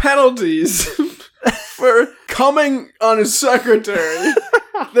more penalties for coming on his secretary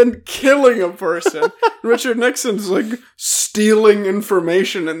than killing a person. Richard Nixon's like stealing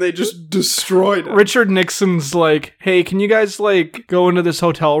information and they just destroyed it. Richard Nixon's like, hey, can you guys like go into this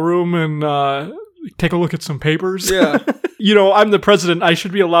hotel room and take a look at some papers? Yeah. You know, I'm the president. I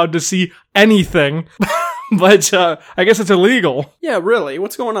should be allowed to see anything. But I guess it's illegal. Yeah, really.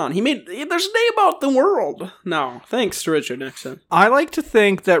 What's going on? There's a day about the world now, thanks to Richard Nixon. I like to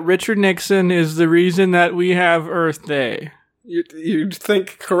think that Richard Nixon is the reason that we have Earth Day. You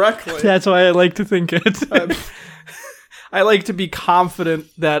think correctly. That's why I like to think it. I like to be confident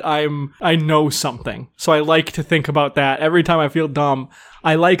that I know something. So I like to think about that. Every time I feel dumb,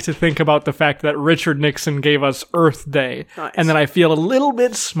 I like to think about the fact that Richard Nixon gave us Earth Day. Nice. And then I feel a little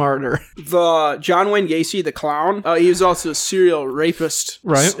bit smarter. The John Wayne Gacy, the clown, he was also a serial rapist,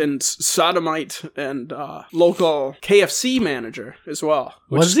 right? And sodomite and local KFC manager as well.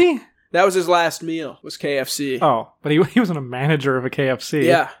 Was he? That was his last meal, was KFC. Oh, but he wasn't a manager of a KFC.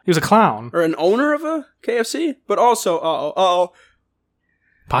 Yeah. He was a clown. Or an owner of a KFC, but also,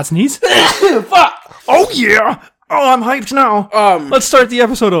 pot sneeze? Fuck! Oh, yeah! Oh, I'm hyped now. Let's start the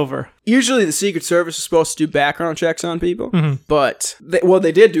episode over. Usually the Secret Service is supposed to do background checks on people, but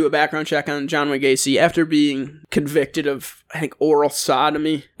they did do a background check on John Wayne Gacy after being convicted of, I think, oral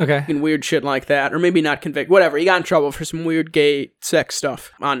sodomy. Okay. And weird shit like that. Or maybe not convicted. Whatever. He got in trouble for some weird gay sex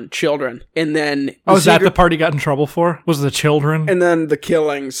stuff on children. And then... is that the part he got in trouble for? Was the children? And then the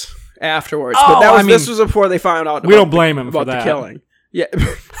killings afterwards. But this was before they found out we don't blame him for about that. the killing. Yeah.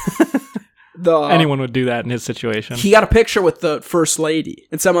 Anyone would do that in his situation. He got a picture with the first lady,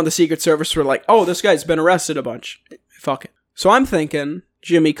 and some of the Secret Service were like, "Oh, this guy's been arrested a bunch. Fuck it." So I'm thinking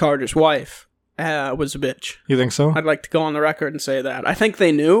Jimmy Carter's wife was a bitch. You think so? I'd like to go on the record and say that. I think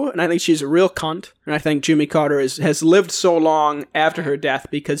they knew, and I think she's a real cunt. And I think Jimmy Carter has lived so long after her death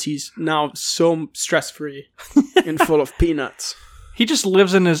because he's now so stress-free and full of peanuts. He just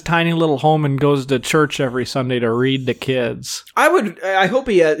lives in his tiny little home and goes to church every Sunday to read to kids. I hope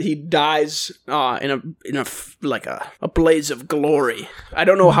he dies in a blaze of glory. I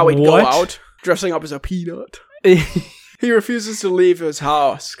don't know how he'd go out dressing up as a peanut. He refuses to leave his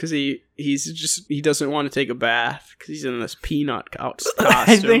house because he doesn't want to take a bath because he's in this peanut costume.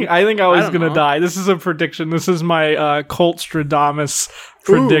 I think I was gonna die. This is a prediction. This is my Colt Stradamus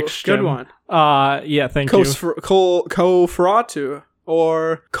prediction. Ooh, good one. Yeah, thank you. Koferatu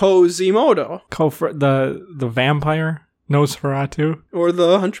or Kozimodo. The vampire Nosferatu or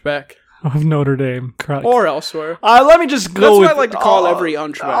the Hunchback of Notre Dame, or elsewhere. Let me just go. That's what I like to call every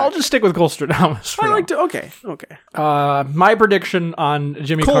Hunchback. I'll just stick with Colt Stradamus. Okay. My prediction on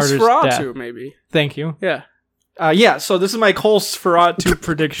Jimmy Carter's death. Maybe. Thank you. Yeah. Yeah. So this is my Colt Stradamus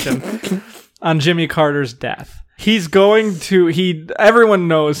prediction on Jimmy Carter's death. He's going to, everyone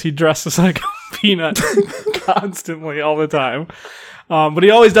knows he dresses like a peanut constantly all the time. But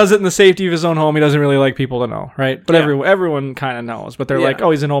he always does it in the safety of his own home. He doesn't really like people to know, right? But everyone kind of knows. But they're like, oh,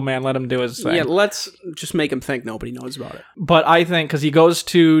 he's an old man. Let him do his thing. Yeah, let's just make him think nobody knows about it. But I think, because he goes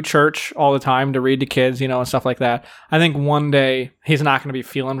to church all the time to read to kids, and stuff like that. I think one day he's not going to be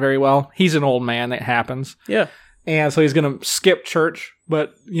feeling very well. He's an old man. That happens. Yeah. And so he's going to skip church,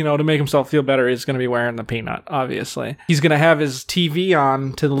 but, to make himself feel better, he's going to be wearing the peanut, obviously. He's going to have his TV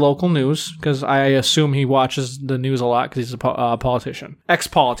on to the local news, because I assume he watches the news a lot, because he's a politician.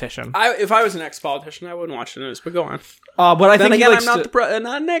 Ex-politician. If I was an ex-politician, I wouldn't watch the news, but go on. But I think I'm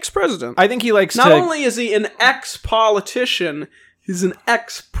not an ex-president. I think he likes Not only is he an ex-politician, He's an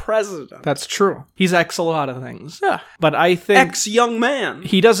ex-president. That's true. He's ex a lot of things. Yeah. But I think Ex-young man.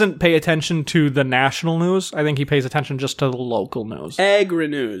 he doesn't pay attention to the national news. I think he pays attention just to the local news.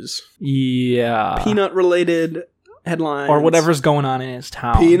 Agri-news. Yeah. Peanut-related headlines. Or whatever's going on in his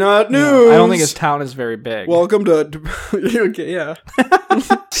town. Peanut news. I don't think his town is very big. Welcome to... Okay, yeah.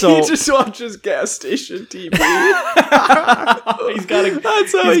 so He just watches gas station TV. he's got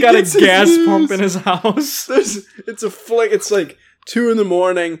a he gets his gas news. pump in his house. It's a flick. It's like 2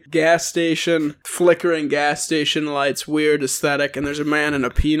 a.m, gas station, flickering gas station lights, weird aesthetic, and there's a man in a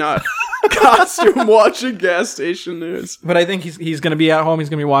peanut costume watching gas station news. But I think he's going to be at home. He's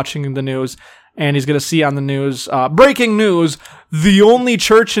going to be watching the news, and he's going to see on the news, breaking news, the only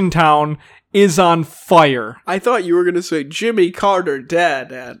church in town is on fire. I thought you were going to say Jimmy Carter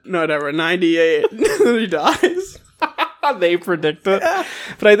dead at, whatever, 98. He dies. They predict it.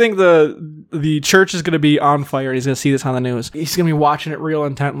 But I think the church is going to be on fire. He's going to see this on the news. He's going to be watching it real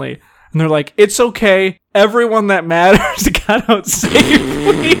intently. And they're like, it's okay. Everyone that matters got out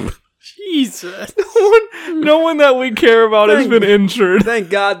safely. Jesus. No one that we care about has been injured. Thank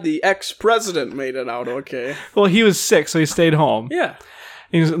God the ex-president made it out okay. Well, he was sick, so he stayed home. Yeah.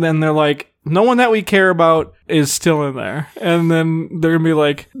 And then they're like, no one that we care about is still in there. And then they're going to be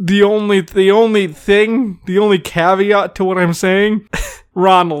like, the only caveat to what I'm saying,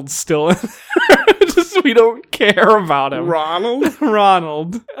 Ronald's still in there. Just we don't care about him.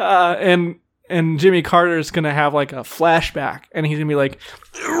 Ronald. And Jimmy Carter's going to have like a flashback. And he's going to be like,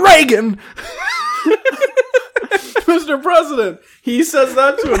 Reagan! Mr. President. He says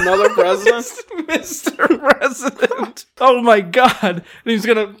that to another president. Mr. President. Oh my God.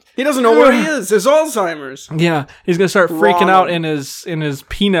 And He doesn't know where he is. There's Alzheimer's. Yeah, he's gonna start freaking out Ronald. in his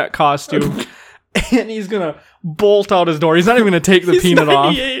peanut costume, and he's gonna bolt out his door. He's not even gonna take the peanut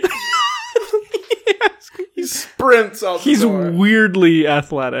off. He sprints out the He's door. weirdly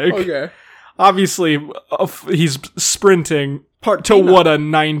athletic. Okay. Obviously, he's sprinting Part to peanut. what a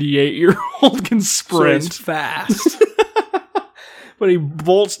 98-year-old can So sprint. he's fast. But he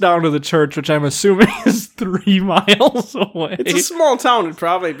bolts down to the church, which I'm assuming is 3 miles away. It's a small town. It'd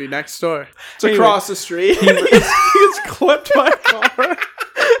probably be next door. It's Anyway. across the street. He gets clipped by a car.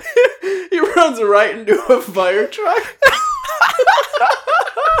 He runs right into a fire truck.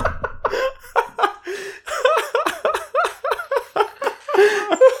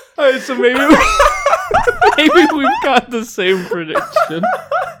 All right, so maybe we've got the same prediction.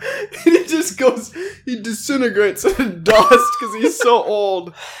 He just goes, he disintegrates into dust because he's so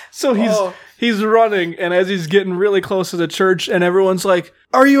old. So he's running, and as he's getting really close to the church, and everyone's like,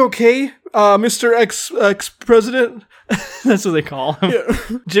 "Are you okay, Mr. Ex President?" That's what they call him.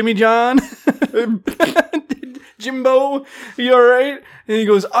 Yeah. Jimmy John, Jimbo, you all right? And he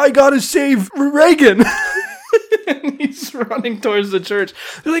goes, "I gotta save Reagan." And he's running towards the church.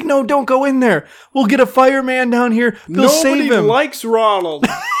 They're like, "No, don't go in there. We'll get a fireman down here. They'll Nobody save him." likes Ronald.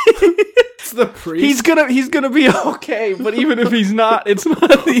 It's the priest. He's gonna be okay, but even if he's not, it's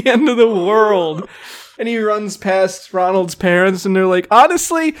not the end of the world. And he runs past Ronald's parents, and they're like,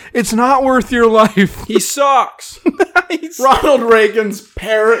 "Honestly, it's not worth your life." He sucks. Ronald Reagan's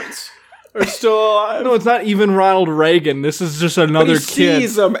parents are still alive. No, it's not even Ronald Reagan. This is just another He kid.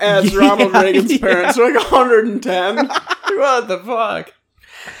 sees them as Ronald Reagan's parents. They're like 110. What the fuck?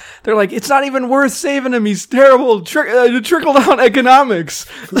 They're like, "It's not even worth saving him. He's terrible. Trickle down economics."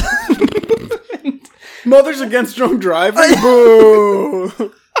 Mothers against drunk driving?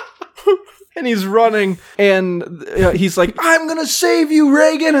 Boo! And he's running, and he's like, "I'm gonna save you,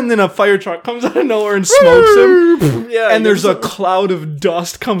 Reagan!" And then a fire truck comes out of nowhere and smokes him. Yeah, And there's a cloud of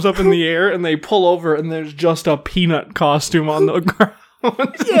dust comes up in the air, and they pull over, and there's just a peanut costume on the ground.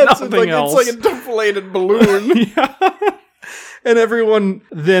 yeah, it's Nothing else. like a deflated balloon. And everyone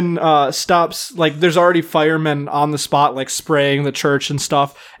then stops. Like, there's already firemen on the spot, like, spraying the church and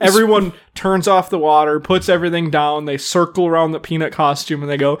stuff. Everyone turns off the water, puts everything down. They circle around the peanut costume, and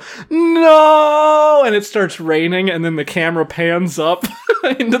they go, "No!" And it starts raining, and then the camera pans up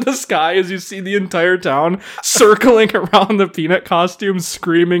into the sky as you see the entire town circling around the peanut costume,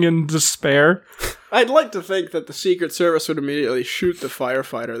 screaming in despair. I'd like to think that the Secret Service would immediately shoot the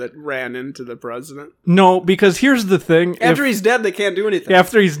firefighter that ran into the president. No, because here's the thing. After he's dead, they can't do anything.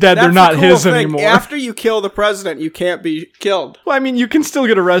 After he's dead, That's they're not the cool his thing. anymore. After you kill the president, you can't be killed. Well, I mean, you can still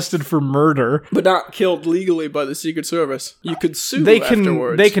get arrested for murder. But not killed legally by the Secret Service. You could sue They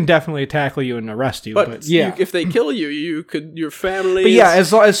afterwards. can definitely tackle you and arrest you. But yeah, if they kill you, you could, your family but yeah,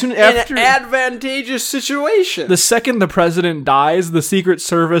 is as soon in after an advantageous situation. the second the president dies, the Secret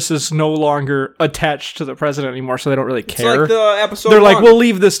Service is no longer attached attached to the president anymore, so they don't really It's care. like the episode They're like, 1, we'll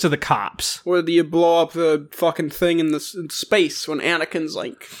leave this to the cops. where you blow up the fucking thing in space when Anakin's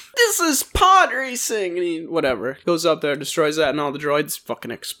like, this is pod racing, and he, whatever, goes up there, destroys that, and all the droids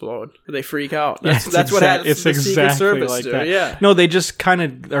fucking explode. They freak out. That's what happens. It's the Secret exactly Service like do. that. Yeah. No, they just kind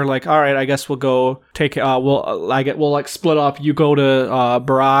of are like, all right, I guess we'll go take. We'll like split up. You go to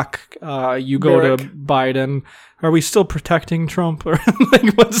Barack. You go to Biden. Are we still protecting Trump, or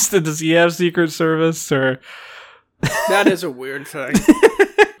like does he have Secret Service, or That is a weird thing.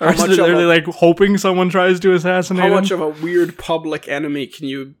 or is it really like hoping someone tries to assassinate How him? much of a weird public enemy can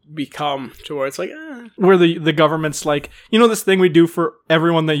you become to where it's like, Where the government's like, this thing we do for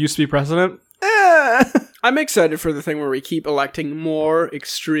everyone that used to be president? I'm excited for the thing where we keep electing more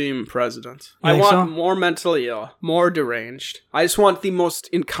extreme presidents. You I think want so? more mentally ill, more deranged. I just want the most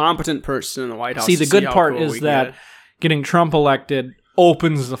incompetent person in the White House. See, the to good how part cool is we that get. getting Trump elected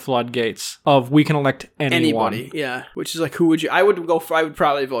opens the floodgates of we can elect anyone. Anybody, yeah. Which is like, who would you? I would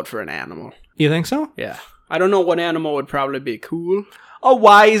probably vote for an animal. You think so? Yeah. I don't know what animal would probably be cool. A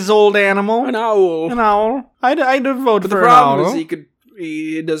wise old animal. An owl. An owl. I'd vote But for the an problem owl. is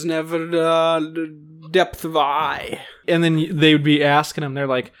he doesn't have a depth of eye. And then they would be asking him. They're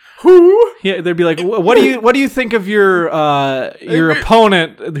like, Who? yeah. They'd be like, what do you think of your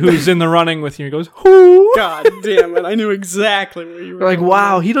opponent who's in the running with you? He goes, who? God damn it! I knew exactly where you were. They're like, going.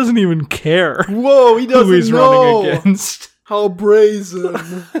 wow, he doesn't even care Whoa, he doesn't who he's know. running against. How brazen.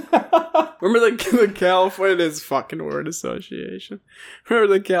 Remember the California, this fucking word association.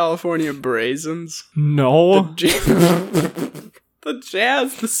 Remember the California Raisins? No.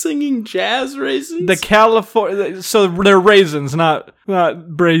 The singing jazz raisins? The California, so they're raisins, not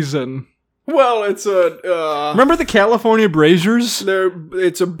brazen. Well, it's a, Remember the California Braziers?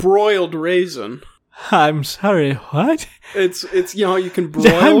 it's a broiled raisin. I'm sorry, what? It's you can broil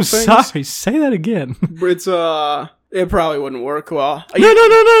I'm things. sorry, say that again. It's, it probably wouldn't work well. No.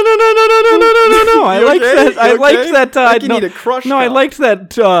 I You liked okay? that. I You liked okay? that. I think you need a crush No, I cup. liked that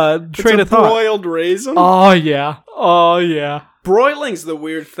train of It's a thought. broiled raisin? Oh yeah. Broiling's the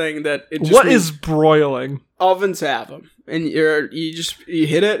weird thing that it just What means is broiling? ovens have them, and you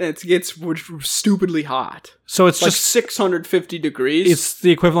hit it, and it gets stupidly hot. So it's Like just 650 degrees. it's the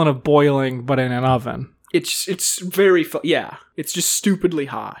equivalent of boiling, but in an oven. It's very yeah. It's just stupidly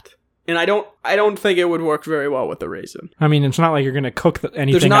hot, and I don't think it would work very well with the raisin. I mean, it's not like you're gonna cook There's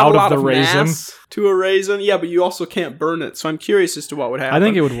anything not out a lot of the raisin. mass to a raisin. Yeah, but you also can't burn it. So I'm curious as to what would happen. I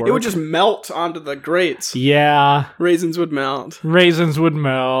think it would work. It would just melt onto the grates. Yeah, Raisins would melt. raisins would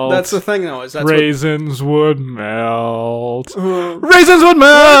melt. That's the thing, though. Is that's raisins would melt. what. Raisins would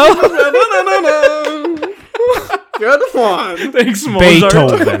melt. Good one. Thanks, Mozart.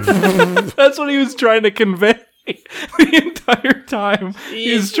 Beethoven. That's what he was trying to convey the entire time.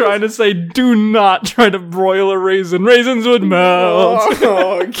 He's trying to say, do not try to broil a raisin. Raisins would melt.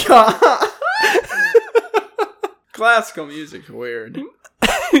 Oh god. Classical music's weird.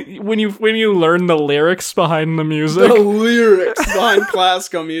 when you learn the lyrics behind the music, The lyrics behind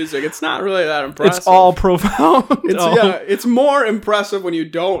classical music, it's not really that impressive. it's all profound. It's Oh. yeah, it's more impressive when you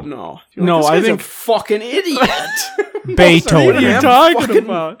don't know. You're No, this I guy's think- a fucking idiot. Beethoven. What are you Have talking fucking-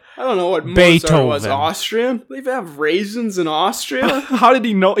 about? I don't know what Mozart was. Beethoven. Austrian? They have raisins in Austria? How did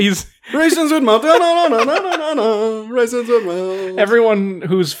he know? He's Raisins would melt. No. Raisins would melt. everyone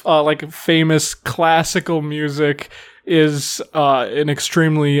who's like famous classical music is an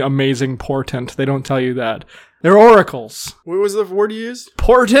extremely amazing portent. They don't tell you that. They're oracles. What was the word you used?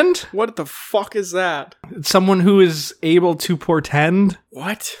 Portent? What the fuck is that? It's someone who is able to portend.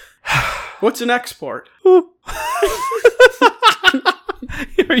 What? What's an export?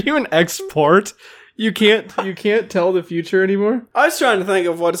 Are you an export? You can't tell the future anymore? I was trying to think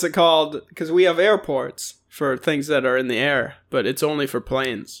of what is it called, because we have airports for things that are in the air, but it's only for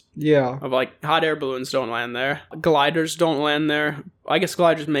planes. Yeah. Of like, hot air balloons don't land there. Gliders don't land there. I guess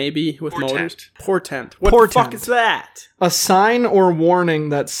gliders maybe with motors. Portent. What the fuck Portent. is that? A sign or warning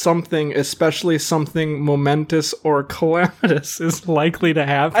that something, especially something momentous or calamitous, is likely to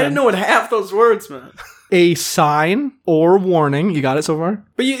happen. I didn't know what half those words meant. A sign or warning. You got it so far?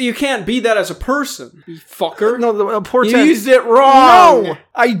 But you can't be that as a person, you fucker. No, the portent. You used it wrong. No,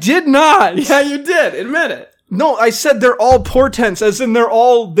 I did not. Yeah, you did. Admit it. No, I said they're all portents, as in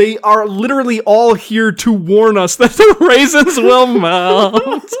they are literally all here to warn us that the raisins will melt.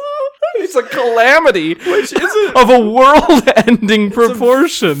 It's a calamity Which isn't of a world-ending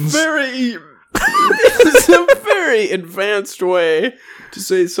proportions. very... It's a very advanced way to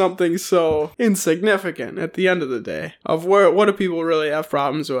say something so insignificant at the end of the day of what do people really have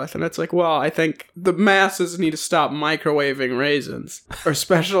problems with? And it's like, well, I think the masses need to stop microwaving raisins, or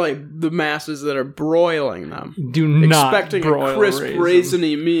especially the masses that are broiling them. Do not expecting broil a crisp raisins.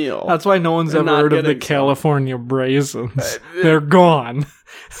 raisiny meal. That's why no one's and ever not heard of the getting some. California raisins. They're gone.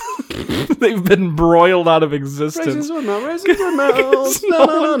 They've been broiled out of existence. Raisins with no, raisins with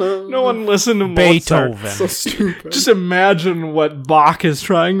no. No one listened to Beethoven. Mozart. So stupid. Just imagine what Bach is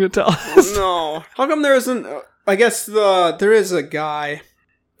trying to tell us. No. How come there isn't... I guess there is a guy.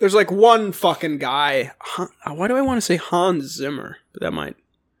 There's like one fucking guy. Why do I want to say Hans Zimmer? But that might...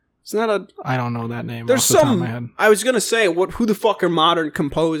 It's not a... I don't know that name. There's off the top of my head. some... I was going to say, who the fuck are modern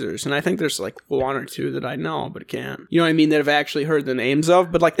composers? And I think there's like one or two that I know, but can't. You know what I mean? That I've actually heard the names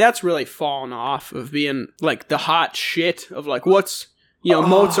of. But like that's really fallen off of being like the hot shit of like what's... You know,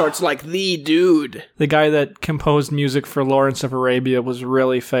 Mozart's like the dude. The guy that composed music for Lawrence of Arabia was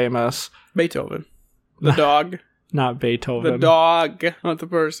really famous. Beethoven. The dog. Not Beethoven. The dog, not the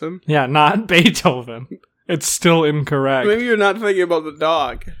person. Yeah, not Beethoven. It's still incorrect. Maybe you're not thinking about the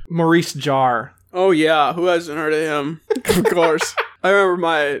dog. Maurice Jarre. Oh yeah, who hasn't heard of him? Of course. I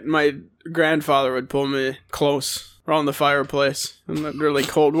remember my grandfather would pull me close around the fireplace in the really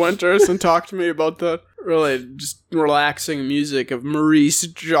cold winters and talk to me about the really just relaxing music of Maurice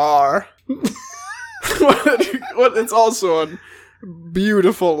Jarre. It's also a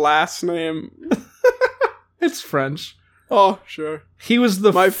beautiful last name. It's French. Oh, sure. He was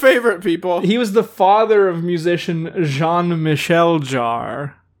My favorite people. He was the father of musician Jean-Michel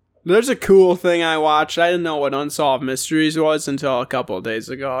Jarre. There's a cool thing I watched. I didn't know what Unsolved Mysteries was until a couple of days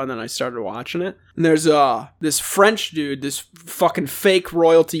ago, and then I started watching it. And there's this French dude, this fucking fake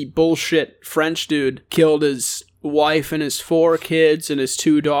royalty bullshit French dude, killed his wife and his 4 kids and his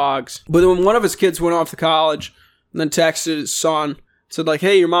 2 dogs. But then one of his kids went off to college and then texted his son, said like,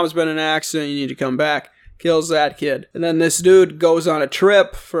 hey, your mom's been in an accident, you need to come back. Kills that kid. And then this dude goes on a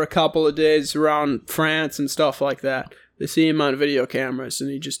trip for a couple of days around France and stuff like that. They see him on video cameras, and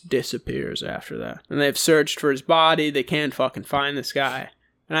he just disappears after that. And they've searched for his body. They can't fucking find this guy.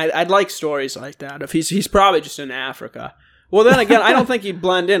 And I'd like stories like that. If he's probably just in Africa. Well, then again, I don't think he'd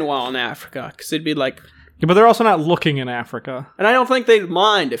blend in well in Africa, because they'd be like... Yeah, but they're also not looking in Africa. And I don't think they'd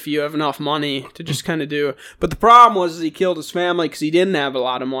mind if you have enough money to just kind of do it. But the problem was he killed his family because he didn't have a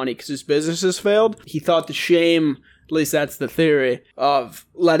lot of money because his businesses failed. He thought the shame... At least that's the theory of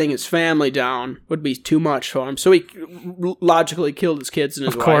letting his family down would be too much for him. So he logically killed his kids and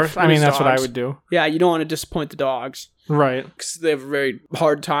his wife. Of course. I mean, that's what I dogs. would do. Yeah, you don't want to disappoint the dogs. Right. Because they have a very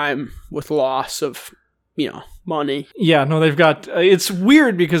hard time with loss of, money. Yeah, no, they've got... it's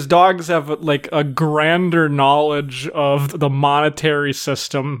weird because dogs have, like, a grander knowledge of the monetary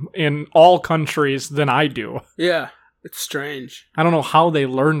system in all countries than I do. Yeah. It's strange. I don't know how they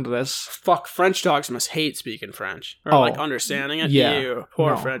learned this. Fuck, French dogs must hate speaking French. Or, understanding it. Yeah. Ew,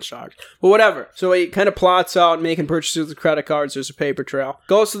 poor French dogs. But whatever. So he kind of plots out making purchases with credit cards. There's a paper trail.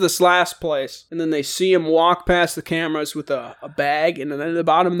 Goes to this last place. And then they see him walk past the cameras with a bag. And then at the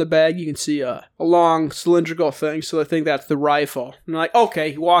bottom of the bag, you can see a long cylindrical thing. So they think that's the rifle. And they're like,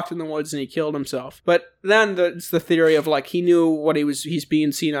 okay, he walked in the woods and he killed himself. But then it's the theory of like, he knew what he's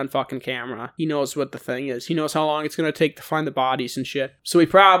being seen on fucking camera. He knows what the thing is. He knows how long it's going to take to find the bodies and shit. So he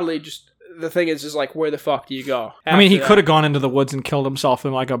probably just... The thing is like, where the fuck do you go? I mean, he could have gone into the woods and killed himself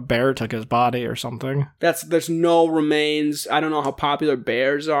and like a bear took his body or something. There's no remains. I don't know how popular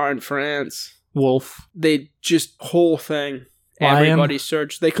bears are in France. Wolf. They just... Whole thing. Lion? Everybody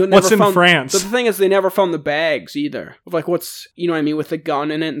searched. They couldn't. What's in France? But the thing is, they never found the bags either. Of like what's... You know what I mean? With the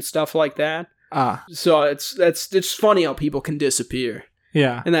gun in it and stuff like that. So it's funny how people can disappear.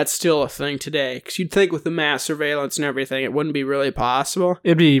 Yeah. And that's still a thing today. Because you'd think with the mass surveillance and everything, it wouldn't be really possible.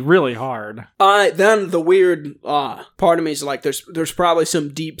 It'd be really hard. Then the weird part of me is like, there's probably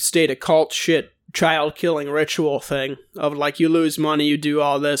some deep state occult shit, child killing ritual thing of like, you lose money, you do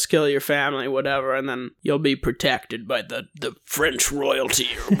all this, kill your family, whatever, and then you'll be protected by the French royalty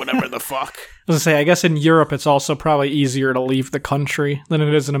or whatever the fuck. I was gonna say, I guess in Europe it's also probably easier to leave the country than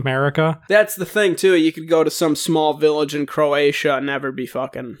it is in America. That's the thing too. You could go to some small village in Croatia and never be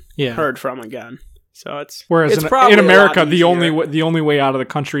fucking heard from again. So it's in America the only way out of the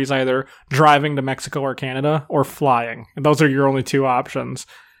country is either driving to Mexico or Canada or flying. And those are your only 2 options.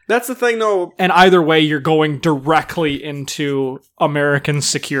 That's the thing, though. And either way, you're going directly into American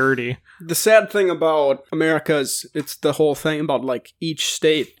security. The sad thing about America is it's the whole thing about, like, each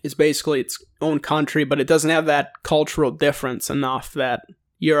state is basically its own country, but it doesn't have that cultural difference enough that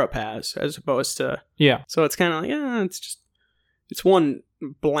Europe has, as opposed to... Yeah. So it's kind of like, it's one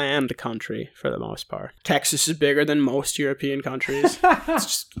bland country for the most part. Texas is bigger than most European countries. It's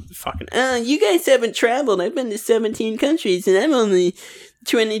just fucking, you guys haven't traveled. I've been to 17 countries and I'm only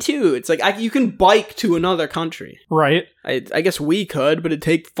 22. It's like, you can bike to another country. Right. I guess we could, but it'd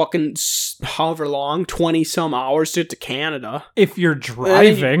take fucking however long, 20 some hours to get to Canada. If you're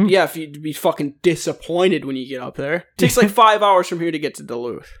driving. Yeah, if you'd be fucking disappointed when you get up there. It takes like 5 hours from here to get to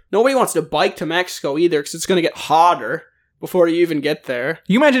Duluth. Nobody wants to bike to Mexico either, because it's going to get hotter before you even get there.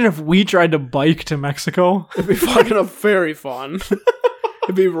 You imagine if we tried to bike to Mexico? It'd be fucking very fun.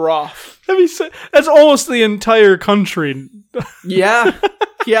 It'd be rough. That's almost the entire country. Yeah.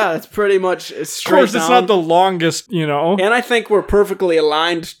 Yeah, it's pretty much straight Of course, it's down. not the longest, you know. And I think we're perfectly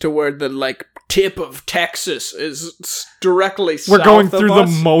aligned to where the, like, tip of Texas is directly south We're going of through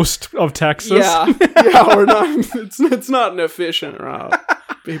us. the most of Texas. Yeah. Yeah, we're not. It's not an efficient route.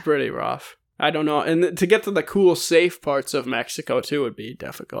 Be pretty rough. I don't know. And to get to the cool, safe parts of Mexico, too, would be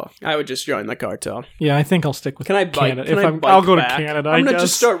difficult. I would just join the cartel. Yeah, I think I'll stick with Can I bike? Canada. Can I'll go back? to Canada, I'm I going to guess.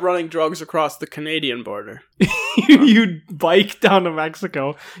 just start running drugs across the Canadian border. You bike down to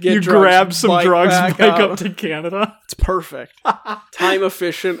Mexico. Get you drugs, grab some bike drugs, back bike out. up to Canada. It's perfect. Time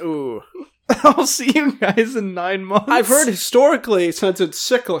efficient. Ooh. I'll see you guys in 9 months. I've heard historically, since it's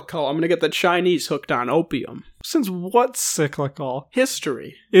cyclical, I'm going to get the Chinese hooked on opium. Since what's cyclical?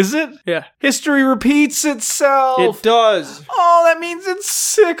 History. Is it? Yeah. History repeats itself. It does. Oh, that means it's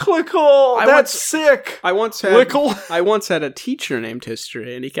cyclical. That's sick. I once had a teacher named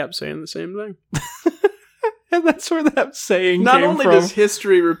History, and he kept saying the same thing. And that's where that saying Not came only from. does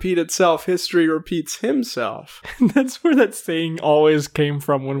history repeat itself, history repeats himself. That's where that saying always came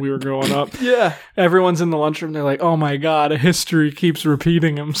from when we were growing up. Yeah. Everyone's in the lunchroom, they're like, oh my god, history keeps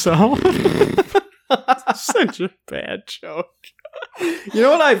repeating himself. Such a bad joke. You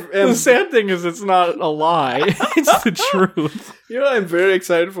know what The sad thing is it's not a lie. It's the truth. You know what I'm very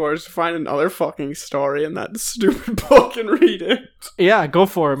excited for is to find another fucking story in that stupid book and read it. Yeah, go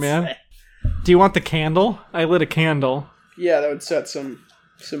for it, man. Do you want the candle? I lit a candle. Yeah, that would set some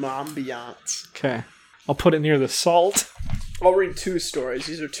ambiance. Okay. I'll put it near the salt. I'll read 2 stories.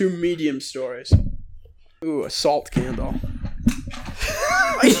 These are 2 medium stories. Ooh, a salt candle.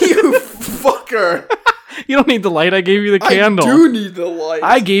 You fucker! You don't need the light, I gave you the candle. I do need the light.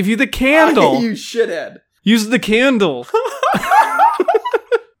 I gave you the candle. You shithead. Use the candle.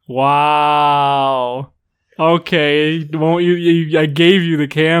 Wow. Okay, won't you? I gave you the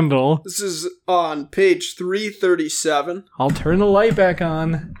candle. This is on page 337. I'll turn the light back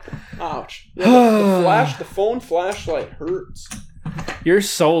on. Ouch. Yeah, the phone flashlight hurts. You're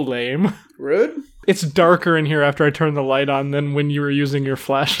so lame. Rude? It's darker in here after I turned the light on than when you were using your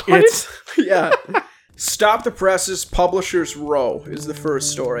flashlight. Yeah. Stop the Presses, Publishers Row is the first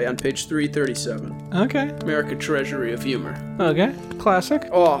story on page 337. Okay. American Treasury of Humor. Okay. Classic.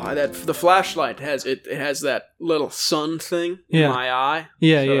 Oh, the flashlight has that little sun thing in my eye.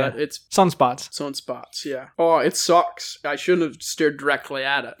 Yeah, so yeah. It's Sunspots. sunspots, yeah. Oh, it sucks. I shouldn't have stared directly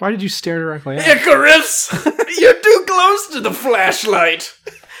at it. Why did you stare directly at it? Icarus! You're too close to the flashlight.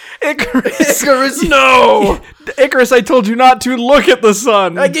 Icarus! Icarus, no! Icarus, I told you not to look at the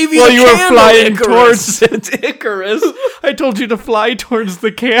sun. I gave you while the you were candle, flying Icarus. towards it. Icarus, I told you to fly towards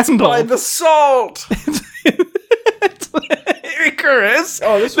the candle. By the salt! Icarus!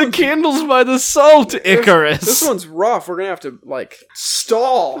 Oh, this the one's- candle's by the salt, Icarus. This one's rough. We're gonna have to,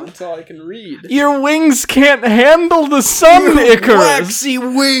 stall until I can read. Your wings can't handle the sun, Icarus. Waxy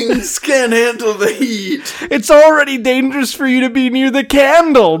wings can't handle the heat. It's already dangerous for you to be near the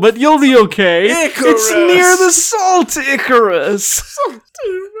candle, but you'll be okay. Icarus. It's near the salt, Icarus.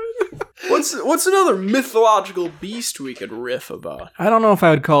 What's another mythological beast we could riff about? I don't know if I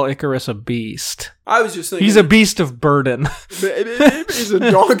would call Icarus a beast. I was just thinking He's a beast of burden. he's a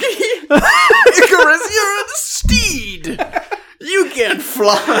donkey. Icarus, you're a steed. You can't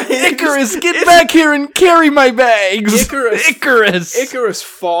fly. Icarus, get back here and carry my bags. Icarus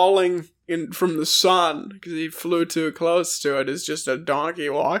falling from the sun because he flew too close to it is just a donkey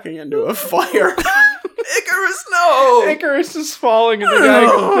walking into a fire. Icarus, no! Icarus is falling, and the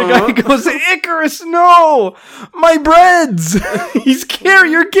guy goes, Icarus, no! My breads!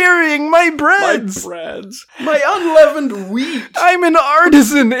 You're carrying my breads! My breads. My unleavened wheat. I'm an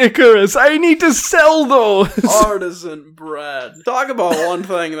artisan, Icarus. I need to sell those. Artisan bread. Talk about one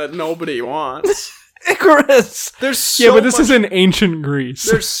thing that nobody wants. Icarus! There's so but this much, is in ancient Greece.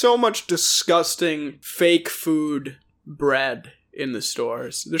 There's so much disgusting fake food bread in the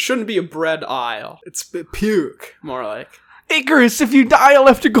stores. There shouldn't be a bread aisle. It's puke, more like. Icarus, if you die, I'll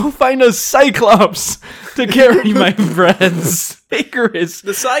have to go find a Cyclops to carry my breads. Icarus.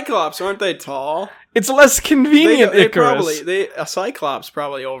 The Cyclops, aren't they tall? It's less convenient, Icarus. A Cyclops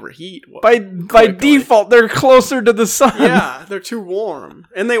probably overheat. By default, they're closer to the sun. Yeah, they're too warm.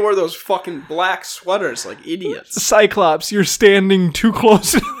 And they wear those fucking black sweaters like idiots. Cyclops, you're standing too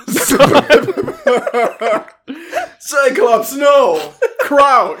close to the sun. Cyclops, no!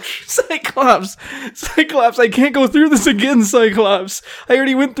 Crouch! Cyclops, I can't go through this again, Cyclops. I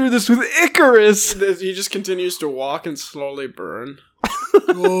already went through this with Icarus. He just continues to walk and slowly burn.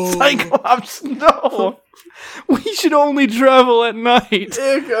 Cyclops, no. We should only travel at night.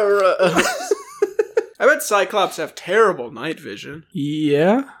 Icarus. I bet Cyclops have terrible night vision.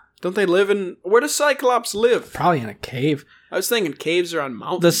 Yeah? Don't they live in... Where does Cyclops live? Probably in a cave. I was thinking caves are on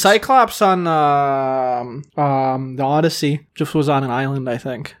mountains. The Cyclops on the Odyssey just was on an island, I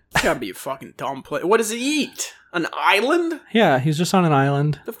think. It's gotta be a fucking dumb place. What does he eat? An island? Yeah, he's just on an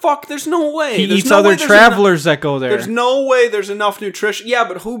island. The fuck? There's no way. He There's eats no other way there's travelers that go there. There's no way there's enough nutrition. Yeah,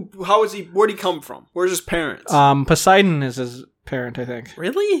 but how is he, where'd he come from? Where's his parents? Poseidon is his parent, I think.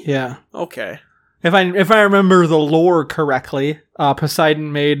 Really? Yeah. Okay. If I remember the lore correctly,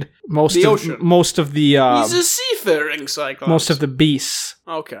 Poseidon made most of the he's a seafaring Cyclops. most of the beasts.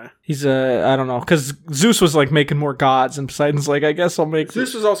 Okay. He's I don't know, because Zeus was like making more gods, and Poseidon's like, I guess I'll make.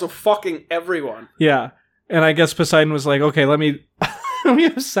 Zeus was also fucking everyone. Yeah, and I guess Poseidon was like, okay, let me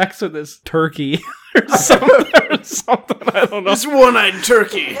have sex with this turkey or something. I don't know. This one-eyed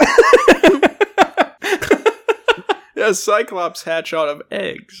turkey. Yeah, Cyclops hatch out of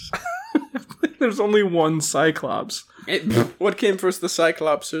eggs. There's only one Cyclops. What came first, the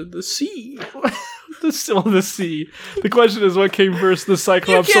Cyclops or the sea? The sea. The question is, what came first, the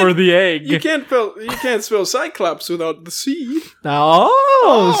Cyclops or the egg? You can't spell Cyclops without the sea. See? Now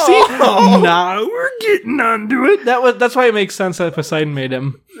we're getting onto it. That's why it makes sense that Poseidon made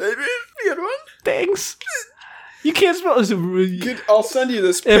him. Good one. Thanks. You can't spell this. I'll send you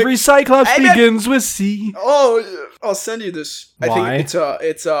this. Every Cyclops begins with C. Oh, I'll send you this. Why? I think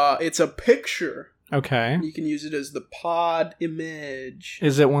it's a picture. Okay. You can use it as the pod image.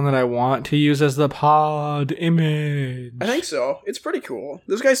 Is it one that I want to use as the pod image? I think so. It's pretty cool.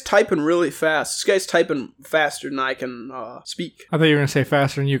 This guy's typing really fast. This guy's typing faster than I can speak. I thought you were going to say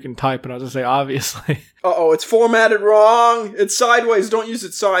faster than you can type, and I was going to say, obviously. Uh-oh, it's formatted wrong. It's sideways. Don't use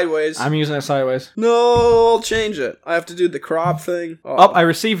it sideways. I'm using it sideways. No, I'll change it. I have to do the crop thing. Oh, I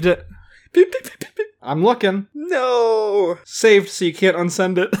received it. Beep, beep, beep, beep, beep. I'm looking. No. Saved so you can't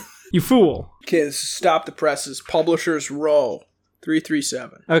unsend it. You fool. Okay, this is Stop the Presses. Publishers Row.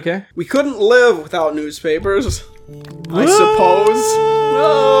 337. Okay. We couldn't live without newspapers, I suppose.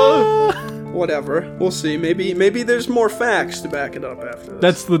 Whatever. We'll see. Maybe there's more facts to back it up after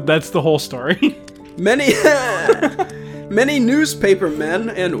this. That's the whole story. Many newspaper men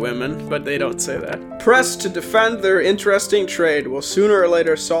and women, but they don't say that, pressed to defend their interesting trade will sooner or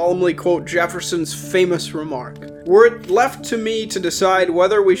later solemnly quote Jefferson's famous remark. Were it left to me to decide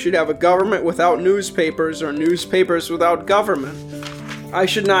whether we should have a government without newspapers or newspapers without government, I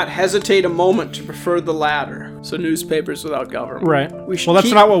should not hesitate a moment to prefer the latter. So newspapers without government. Right. Well,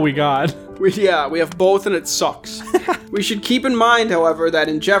 that's not what we got. We have both and it sucks. We should keep in mind, however, that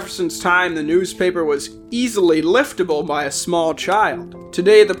in Jefferson's time, the newspaper was easily liftable by a small child.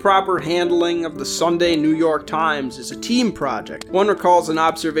 Today, the proper handling of the Sunday New York Times is a team project. One recalls an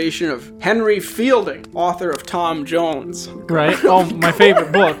observation of Henry Fielding, author of Tom Jones. Right? Oh, my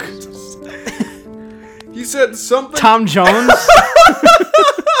favorite book. He said something... Tom Jones?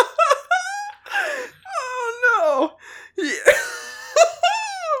 Oh, no. Yeah.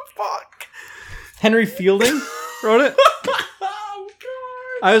 Fuck. Henry Fielding wrote it? Oh,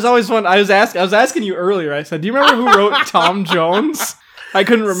 God. I was asking you earlier. I said, do you remember who wrote Tom Jones? I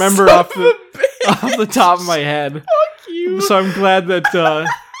couldn't remember off the top of my head. Fuck you. So I'm glad that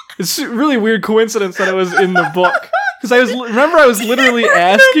it's a really weird coincidence that it was in the book. Because I was literally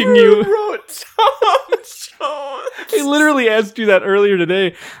asking you. Who wrote Tom Jones? I literally asked you that earlier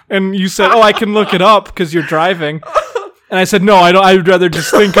today, and you said, "Oh, I can look it up because you're driving." And I said, "No, I don't. I'd rather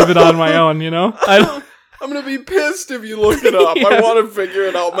just think of it on my own." You know, I'm gonna be pissed if you look it up. Yeah. I want to figure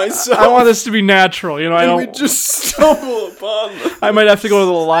it out myself. I want this to be natural. You know, I don't. We just stumble upon them. I might have to go to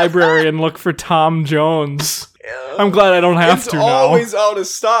the library and look for Tom Jones. Yeah. I'm glad I don't have to now. It's always out of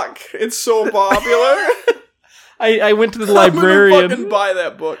stock. It's so popular. I went to the librarian. I'm gonna fucking buy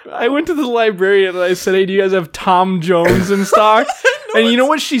that book. I went to the librarian and I said, "Hey, do you guys have Tom Jones in stock?" And you know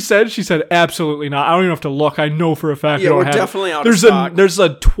what she said? She said, "Absolutely not. I don't even have to look. I know for a fact we don't have it." Definitely out of stock. There's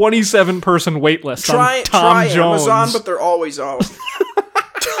a 27-person wait list on Tom Jones. Amazon, but they're always out.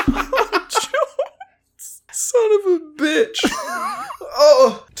 Son of a bitch.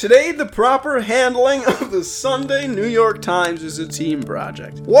 Oh, today the proper handling of the Sunday New York Times is a team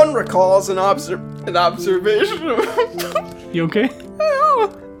project. One recalls an observation You okay?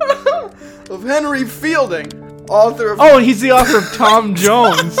 of Henry Fielding, author of Oh, he's the author of Tom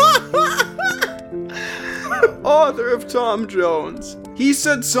Jones. author of Tom Jones. He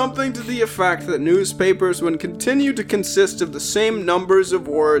said something to the effect that newspapers would continue to consist of the same numbers of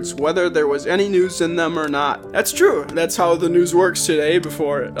words whether there was any news in them or not. That's true. That's how the news works today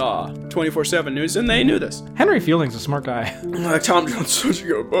before 24/7 news, and they knew this. Henry Fielding's a smart guy. Tom Jones is such a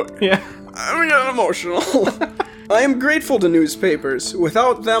good book. Yeah. I'm getting emotional. I am grateful to newspapers.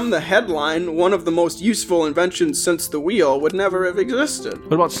 Without them, the headline, one of the most useful inventions since the wheel, would never have existed.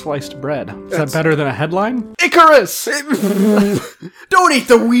 What about sliced bread? Is that better than a headline? Icarus! Don't eat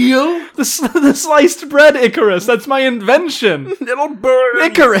the wheel! The sliced bread Icarus. That's my invention. It'll burn!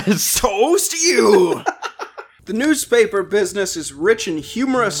 Icarus. Toast you! The newspaper business is rich in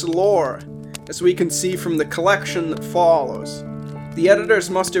humorous lore, as we can see from the collection that follows. The editors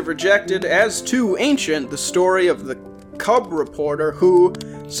must have rejected as too ancient the story of the cub reporter who,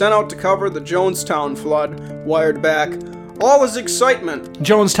 sent out to cover the Jonestown flood, wired back all his excitement.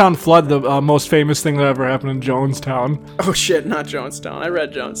 Jonestown flood, the most famous thing that ever happened in Jonestown. Oh shit, not Jonestown. I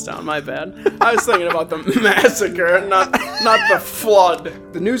read Jonestown, my bad. I was thinking about the massacre, not the flood.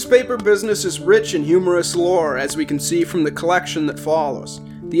 The newspaper business is rich in humorous lore, as we can see from the collection that follows.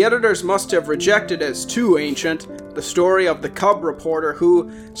 The editors must have rejected as too ancient the story of the cub reporter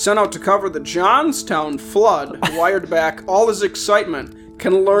who, sent out to cover the Johnstown flood, wired back all his excitement,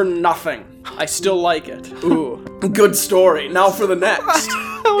 can learn nothing. I still like it. Ooh, good story. Now for the next.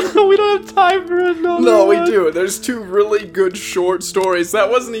 Oh no, we don't have time for another No, we one. do. There's two really good short stories. That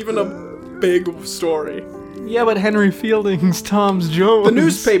wasn't even a big story. Yeah, but Henry Fielding's Tom Jones. The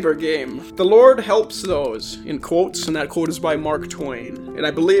newspaper game. The Lord helps those, in quotes, and that quote is by Mark Twain. And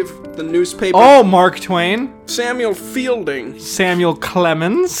I believe the newspaper... Oh, Mark Twain. Samuel Fielding. Samuel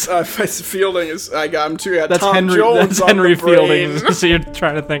Clemens. Fielding is... I got him too. Yeah, That's Tom Henry. Jones That's on Henry the brain. Fielding. So you're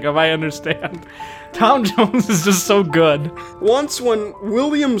trying to think of. I understand. Tom Jones is just so good. Once when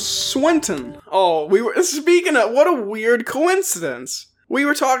William Swinton... Oh, we were... Speaking of... What a weird coincidence. We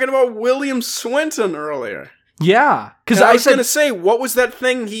were talking about William Swinton earlier. Yeah, because I was going to say, what was that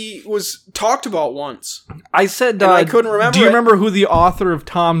thing he was talked about once? I said, I couldn't remember do you it. remember who the author of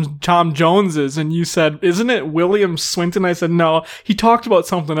Tom Jones is? And you said, isn't it William Swinton? I said, no, he talked about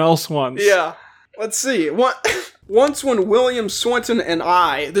something else once. Yeah. Let's see. Once when William Swinton and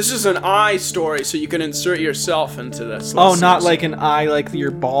I... This is an I story, so you can insert yourself into this. Oh, not like an I, like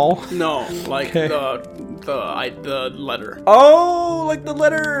your ball? No, like Okay. the letter. Oh, like the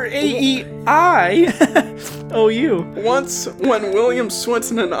letter A-E-I. Oh, you. Once, when William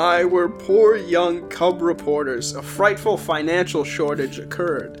Swinton and I were poor young cub reporters, a frightful financial shortage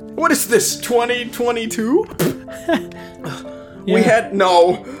occurred. What is this, 2022? We had...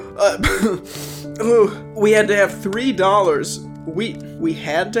 No. We had to have $3. We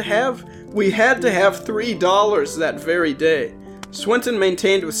had to have $3 that very day. Swinton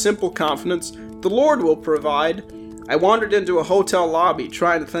maintained with simple confidence, "The Lord will provide." I wandered into a hotel lobby,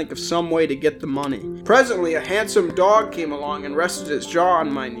 trying to think of some way to get the money. Presently, a handsome dog came along and rested his jaw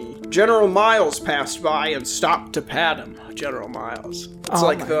on my knee. General Miles passed by and stopped to pat him. General Miles. It's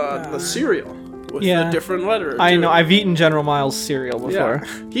like the cereal with the different letter. I too. know, I've eaten General Miles cereal before.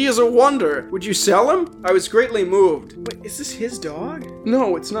 Yeah. He is a wonder. Would you sell him? I was greatly moved. Wait, is this his dog?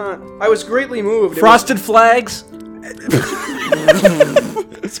 No, it's not. I was greatly moved. Frosted Flags?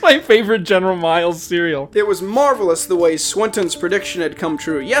 It's my favorite General Miles cereal. It was marvelous the way Swinton's prediction had come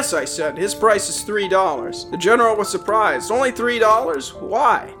true. Yes, I said, his price is $3. The general was surprised. Only $3?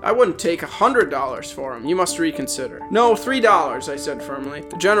 Why? I wouldn't take $100 for him. You must reconsider. No, $3, I said firmly.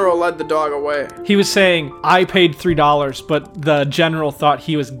 The general led the dog away. He was saying, I paid $3, but the general thought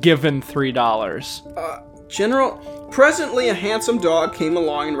he was given $3. General... Presently, a handsome dog came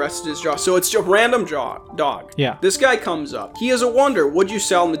along and rested his jaw. So it's a random dog. Yeah. This guy comes up. He is a wonder. Would you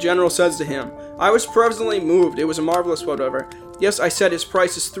sell him? The general says to him. I was presently moved. It was a marvelous whatever. Yes, I said his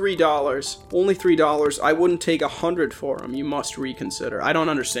price is $3. Only $3. I wouldn't take $100 for him. You must reconsider. I don't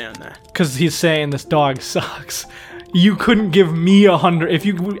understand that. Because he's saying this dog sucks. You couldn't give me $100. If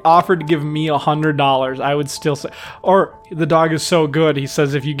you offered to give me $100, I would still say. Or the dog is so good, he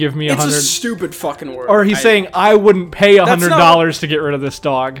says, if you give me It's a 100... stupid fucking word. Or he's saying, I wouldn't pay $100 to get rid of this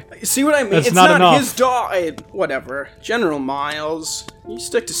dog. See what I mean? That's It's not not enough. his dog. Whatever. General Miles. You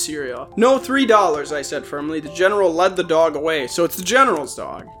stick to cereal. No, $3, I said firmly. The general led the dog away, so it's the general's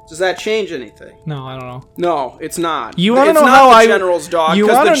dog. Does that change anything? No, I don't know. No, it's not. You wanna It's know not how the general's dog, you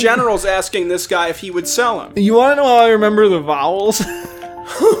because the wanna- general's asking this guy if he would sell him. You want to know how I remember the vowels?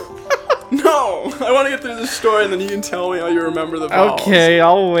 No! I want to get through this story, and then you can tell me how you remember the vowels. Okay,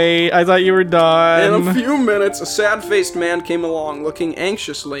 I'll wait. I thought you were In done. a few minutes, a sad-faced man came along, looking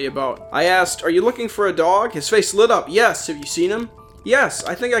anxiously about. I asked, "Are you looking for a dog?" His face lit up. "Yes, have you seen him?" "Yes,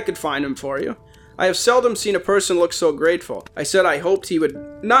 I think I could find him for you." I have seldom seen a person look so grateful. I said I hoped he would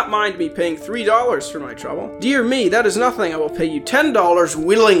not mind me paying $3 for my trouble. "Dear me, that is nothing. I will pay you $10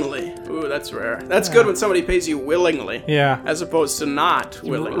 willingly." Ooh, that's rare. That's good when somebody pays you willingly. Yeah. As opposed to not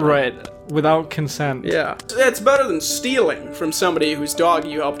willingly. Right. Without consent. Yeah. That's better than stealing from somebody whose dog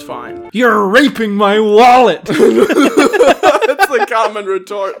you helped find. You're raping my wallet! That's the common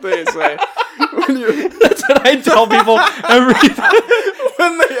retort they say. That's what I tell people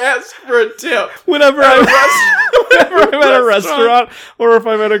When they ask for a tip. whenever I'm at a restaurant or if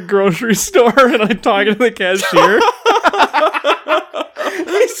I'm at a grocery store and I'm talking to the cashier.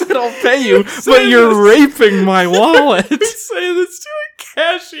 He said, I'll pay you, but you're raping my wallet. Say this to a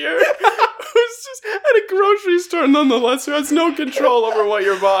cashier who's just at a grocery store nonetheless, who has no control over what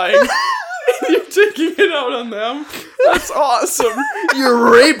you're buying. You're taking it out on them. That's awesome.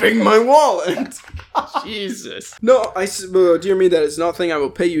 You're raping my wallet. Jesus. No, I said, dear me, that is nothing. I will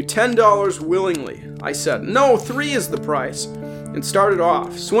pay you $10 willingly. I said, no, 3 is the price. And started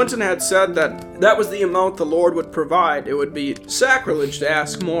off. Swinton had said that was the amount the Lord would provide. It would be sacrilege to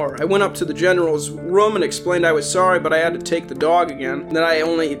ask more. I went up to the general's room and explained I was sorry, but I had to take the dog again. That I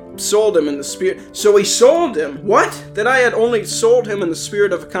only sold him in the spirit. So he sold him? What? That I had only sold him in the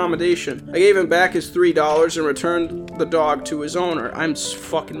spirit of accommodation. I gave him back his $3 and returned the dog to his owner. I'm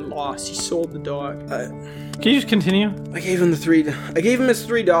fucking lost. He sold the dog. Can you just continue? I gave him his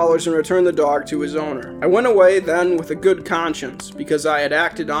 $3 and returned the dog to his owner. I went away then with a good conscience, because I had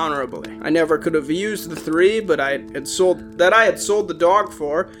acted honorably. I never could have used the 3, but I had sold the dog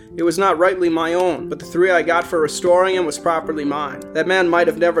for. It was not rightly my own, but the 3 I got for restoring him was properly mine. That man might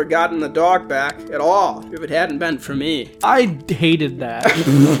have never gotten the dog back at all if it hadn't been for me. I hated that.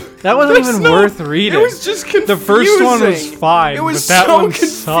 That wasn't even worth reading. It was just confusing. The first one was fine, It was but that so one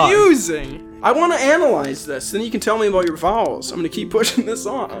sucked. confusing. I want to analyze this, then you can tell me about your vowels. I'm going to keep pushing this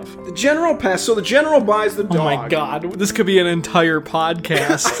off. The general so the general buys the dog. Oh my god, this could be an entire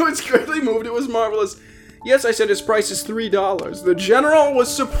podcast. I was greatly moved, it was marvelous. Yes, I said his price is $3. The general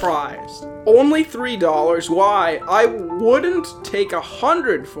was surprised. Only $3? Why? I wouldn't take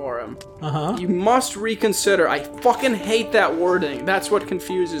 $100 for him. Uh-huh. You must reconsider. I fucking hate that wording. That's what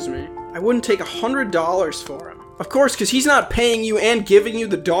confuses me. I wouldn't take $100 for him. Of course, because he's not paying you and giving you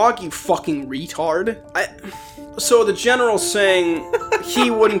the dog, you fucking retard. So the general's saying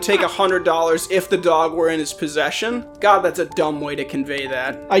he wouldn't take $100 if the dog were in his possession? God, that's a dumb way to convey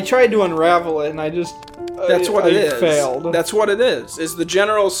that. I tried to unravel it and I just... That's what it is. Failed. That's what it is. Is the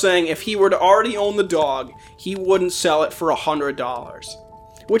general saying if he were to already own the dog, he wouldn't sell it for $100.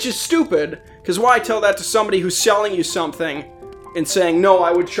 Which is stupid, because why tell that to somebody who's selling you something and saying, no,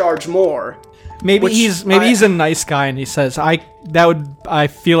 I would charge more? Maybe he's a nice guy and he says, I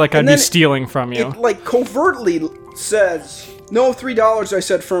feel like I'd be stealing from you. It like covertly says, no, $3, I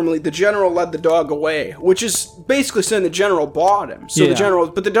said firmly. The general led the dog away, which is basically saying the general bought him. So the general,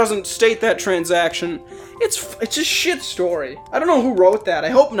 but it doesn't state that transaction. It's a shit story. I don't know who wrote that. I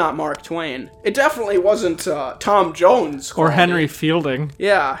hope not Mark Twain. It definitely wasn't Tom Jones. Or Henry Fielding.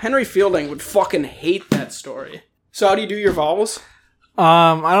 Yeah, Henry Fielding would fucking hate that story. So how do you do your vowels?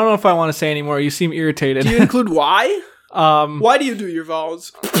 I don't know if I want to say anymore. You seem irritated. Do you include Y? Why do you do your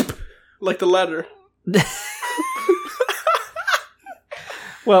vowels? Like the letter.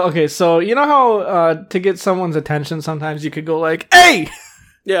 Well, okay, so you know how to get someone's attention sometimes you could go like, hey!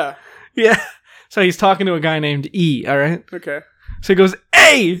 Yeah. Yeah. So he's talking to a guy named E, alright? Okay. So he goes,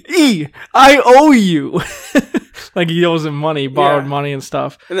 hey, E, I owe you. Like he owes him money, borrowed money and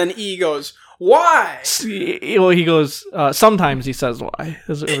stuff. And then E goes, why? Well, he goes, sometimes he says why,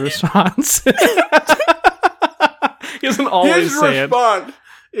 as a response. He doesn't always say it. His response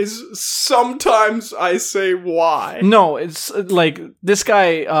is sometimes I say why. No, it's like this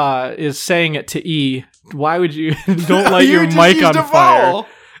guy is saying it to E. Why would you don't light your mic on fire?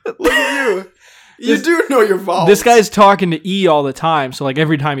 Look at you. You do know your vowels. This guy's talking to E all the time, so like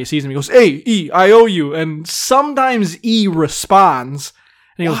every time he sees him, he goes, hey, E, I owe you. And sometimes E responds,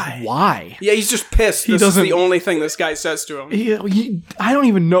 and And he goes, why? Yeah, he's just pissed. This is the only thing this guy says to him. I don't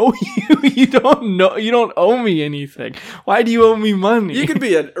even know you. You don't owe me anything. Why do you owe me money? You could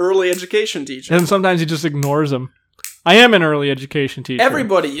be an early education teacher. And sometimes he just ignores him. I am an early education teacher.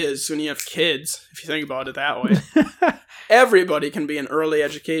 Everybody is when you have kids, if you think about it that way. Everybody can be an early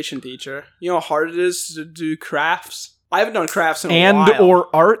education teacher. You know how hard it is to do crafts? I haven't done crafts in a while. And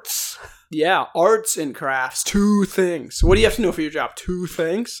or arts? Yeah, arts and crafts. 2 things. What do you have to know for your job? 2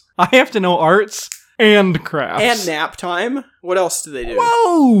 things? I have to know arts and crafts. And nap time. What else do they do?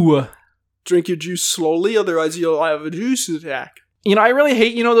 Whoa! Drink your juice slowly, otherwise you'll have a juice attack. You know, I really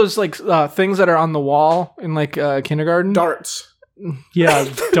hate, those, like, things that are on the wall in, like, kindergarten? Darts. Yeah,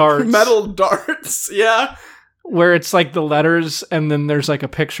 darts. Metal darts, yeah. Where it's, like, the letters, and then there's, like, a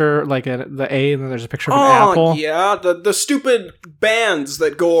picture, like, the A, and then there's a picture of an apple. Yeah, the stupid bands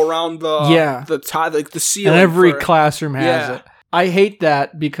that go around the ceiling. And every classroom has it. I hate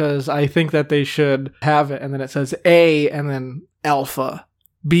that because I think that they should have it, and then it says A, and then Alpha,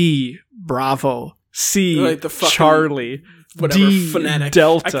 B, Bravo, C, like the fucking Charlie, whatever, D, phonetic.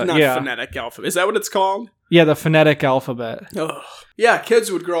 Delta. Phonetic alphabet. Is that what it's called? Yeah, the phonetic alphabet. Oh. Yeah, kids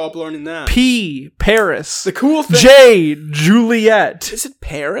would grow up learning that. P, Paris. The cool thing. J, Juliet. Is it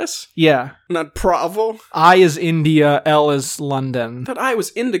Paris? Yeah. Not Bravo? I is India, L is London. I thought I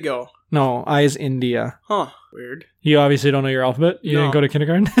was indigo. No, I is India. Huh. Weird. You obviously don't know your alphabet? You didn't go to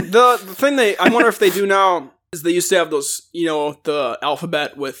kindergarten? The thing I wonder if they do now is they used to have those, the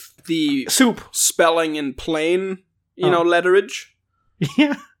alphabet with the soup spelling in plain, letterage.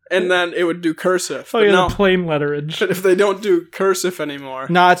 Yeah. And then it would do cursive. Oh, yeah, the plain letterage. But if they don't do cursive anymore.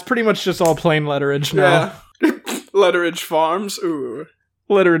 Nah, it's pretty much just all plain letterage now. Yeah. Letterage Farms. Ooh.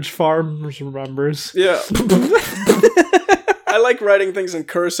 Letterage Farms remembers. Yeah. I like writing things in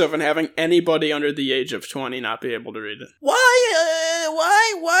cursive and having anybody under the age of 20 not be able to read it. Why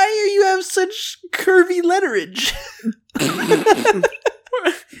do you have such curvy letterage?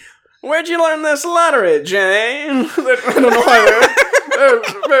 Where'd you learn this letterage, eh? I don't know why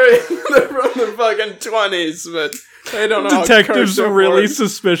they're from the fucking 20s, but I don't know. Detective's really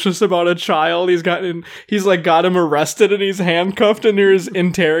suspicious about a child. He's got him arrested and he's handcuffed and he's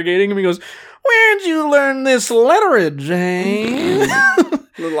interrogating him. He goes, "Where'd you learn this letterage, eh?"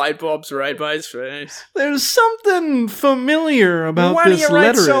 The light bulb's right by his face. There's something familiar about Why this do you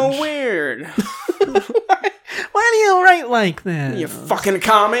write letterage. so weird? Why do you write like that? You fucking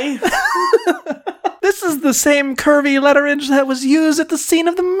commie. This is the same curvy letterage that was used at the scene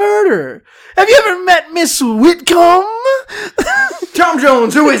of the murder. Have you ever met Miss Whitcomb? Tom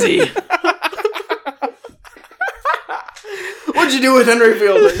Jones, who is he? What'd you do with Henry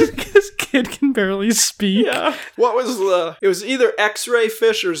Fielding? This kid can barely speak. Yeah. What was it was either X-ray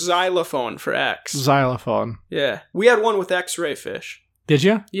fish or xylophone for X. Xylophone. Yeah. We had one with X-ray fish. Did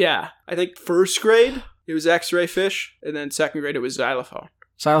you? Yeah. I think first grade, it was X-ray fish, and then second grade, it was xylophone.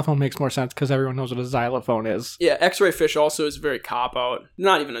 Xylophone makes more sense because everyone knows what a xylophone is. Yeah, X-ray fish also is very cop-out.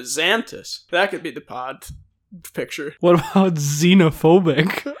 Not even a xanthus. That could be the pod picture. What about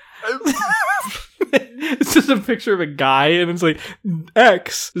xenophobic? It's just a picture of a guy, and it's like,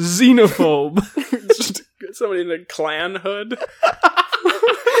 X, xenophobe. It's just somebody in a Klan hood.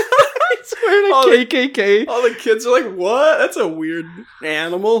 It's wearing a KKK. All the kids are like, what? That's a weird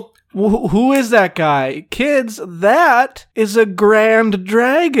animal. Who is that guy? Kids, that is a grand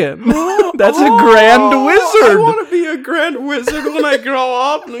dragon. That's a grand wizard. I want to be a grand wizard when I grow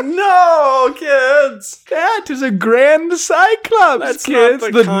up. No, kids. That is a grand cyclops, That's kids.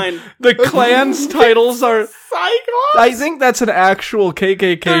 not the kind. The clan's titles are... Cyclops? I think that's an actual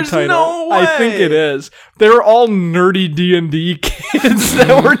KKK There's title. no way. I think it is. They were all nerdy D&D kids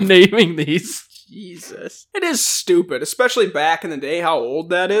that were naming these. Jesus. It is stupid, especially back in the day, how old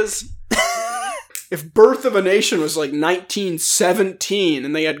that is. If Birth of a Nation was like 1917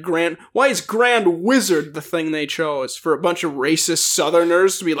 and they had why is Grand Wizard the thing they chose? For a bunch of racist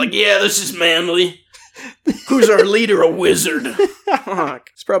Southerners to be like, yeah, this is manly. Who's our leader? A wizard.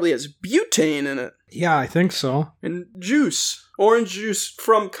 Fuck. This probably has butane in it. Yeah, I think so. And juice. Orange juice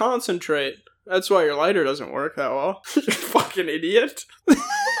from concentrate. That's why your lighter doesn't work that well. You fucking idiot.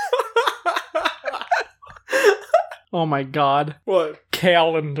 Oh my god. What?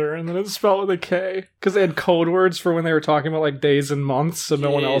 Calendar, and then it's spelled with a K. Because they had code words for when they were talking about like days and months, so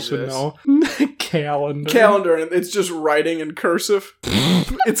no one else would know. Calendar, and it's just writing in cursive.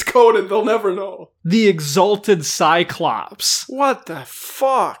 It's coded, they'll never know. The Exalted Cyclops. What the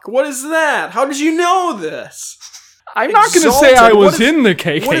fuck? What is that? How did you know this? I'm not going to say I was in the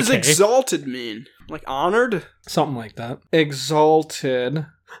KKK. What does exalted mean? Like honored? Something like that. Exalted.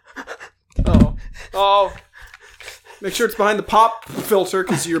 Oh. Make sure it's behind the pop filter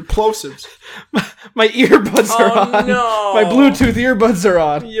because your plosives. My earbuds are on. No. My Bluetooth earbuds are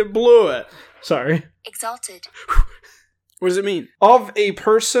on. You blew it. Sorry. Exalted. What does it mean? Of a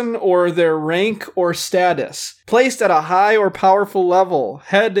person or their rank or status, placed at a high or powerful level,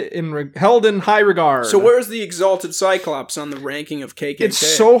 held in high regard. So where's the exalted Cyclops on the ranking of KKK? It's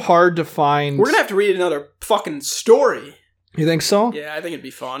so hard to find. We're gonna have to read another fucking story. You think so? Yeah, I think it'd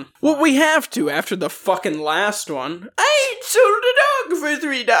be fun. Well, we have to after the fucking last one. I sold a dog for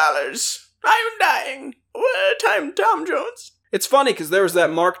 $3. I'm dying. What? Tom Jones. It's funny because there was that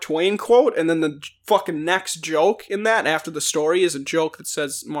Mark Twain quote, and then the fucking next joke in that after the story is a joke that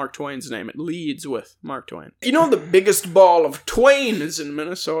says Mark Twain's name. It leads with Mark Twain. You know the biggest ball of Twain is in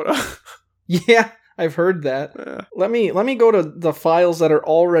Minnesota. Yeah, I've heard that. Yeah. Let me go to the files that are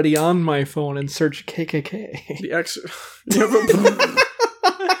already on my phone and search KKK.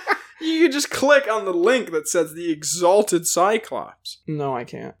 You can just click on the link that says the Exalted Cyclops. No, I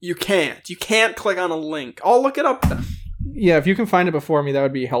can't. You can't. You can't click on a link. I'll look it up then. Yeah, if you can find it before me, that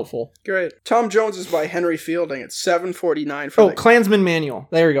would be helpful. Great. Tom Jones is by Henry Fielding. It's $7.49 for Klansman Manual.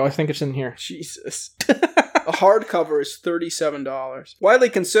 There we go. I think it's in here. Jesus. A hardcover is $37. Widely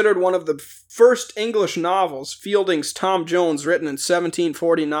considered one of the first English novels, Fielding's Tom Jones, written in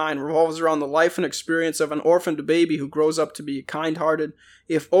 1749, revolves around the life and experience of an orphaned baby who grows up to be a kind-hearted,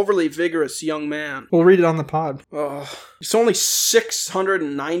 if overly vigorous, young man. We'll read it on the pod. It's only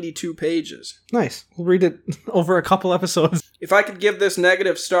 692 pages. Nice. We'll read it over a couple episodes. If I could give this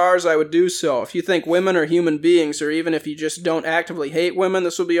negative stars, I would do so. If you think women are human beings, or even if you just don't actively hate women,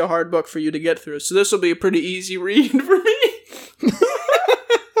 this will be a hard book for you to get through. So this will be a pretty easy read for me.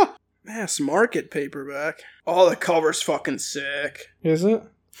 Mass market paperback. Oh, the cover's fucking sick. Is it?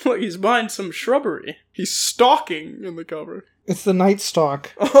 Look, he's behind some shrubbery. He's stalking in the cover. It's the Night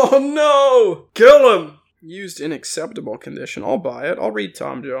Stalk. Oh no! Kill him! Used in acceptable condition. I'll buy it. I'll read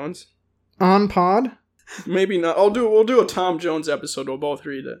Tom Jones. On pod? Maybe not. We'll do a Tom Jones episode. We'll both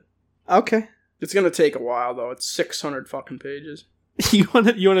read it. Okay. It's gonna take a while though. It's 600 fucking pages. You want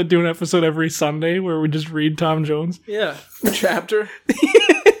to do an episode every Sunday where we just read Tom Jones? Yeah. Chapter.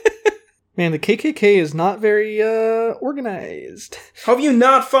 Man, the KKK is not very organized. How have you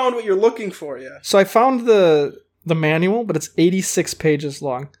not found what you're looking for yet? So I found the manual, but it's 86 pages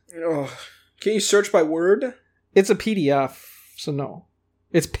long. Oh. Can you search by word? It's a PDF, so no.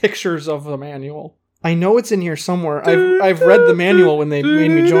 It's pictures of the manual. I know it's in here somewhere. I've read the manual when they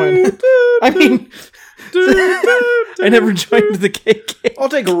made me join. I mean, I never joined the KKK. I'll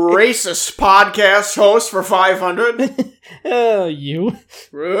take racist podcast host for 500. You.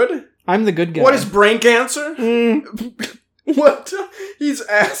 Rude. I'm the good guy. What is brain cancer? What? He's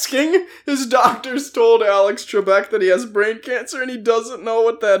asking? His doctors told Alex Trebek that he has brain cancer and he doesn't know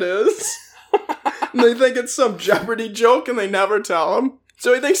what that is. And they think it's some Jeopardy joke and they never tell him.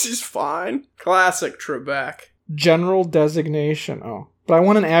 So he thinks he's fine. Classic Trebek. General designation. Oh. But I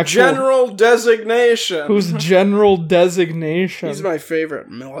want an actual... General designation. Who's general designation? He's my favorite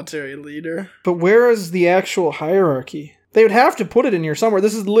military leader. But where is the actual hierarchy? They would have to put it in here somewhere.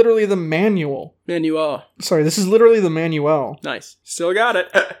 This is literally the manual. Manual. Sorry, this is literally the manual. Nice. Still got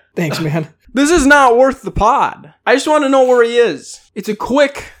it. Thanks, man. This is not worth the pod. I just want to know where he is. It's a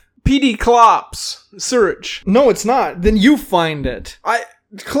quick PD Klops search. No, it's not. Then you find it. I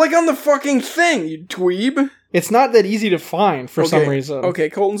click on the fucking thing, you dweeb. It's not that easy to find for some reason. Okay,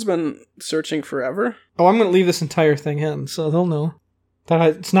 Colton's been searching forever. Oh, I'm going to leave this entire thing in, so they'll know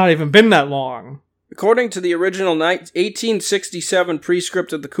that it's not even been that long. According to the original 1867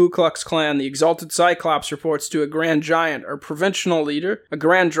 prescript of the Ku Klux Klan, the Exalted Cyclops reports to a Grand Giant, or Provincial Leader, a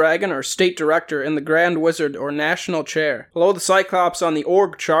Grand Dragon, or State Director, and the Grand Wizard, or National Chair. Below the Cyclops on the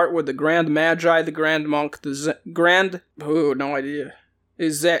org chart were the Grand Magi, the Grand Monk, the Grand... Oh, no idea.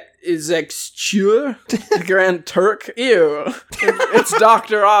 Is that the Grand Turk? Ew. It's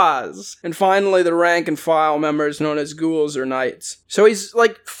Dr. Oz. And finally, the rank and file members known as ghouls or knights. So he's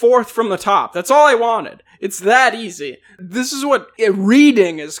like fourth from the top. That's all I wanted. It's that easy. This is what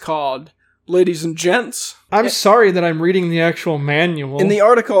reading is called, ladies and gents. I'm sorry that I'm reading the actual manual. In the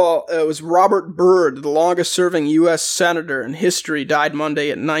article, it was Robert Byrd, the longest-serving U.S. senator in history, died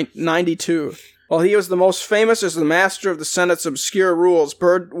Monday at 92. While he was the most famous as the master of the Senate's obscure rules,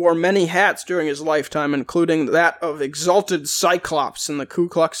 Byrd wore many hats during his lifetime, including that of Exalted Cyclops in the Ku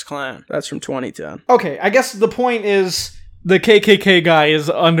Klux Klan. That's from 2010. Okay, I guess the point is the KKK guy is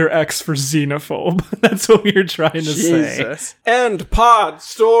under X for xenophobe. That's what we were trying to say. End pod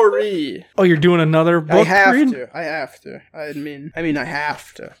story. Oh, you're doing another book I have read? to. I have to. I mean, I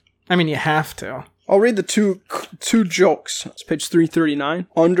have to. I mean, you have to. I'll read the two jokes. It's page 339.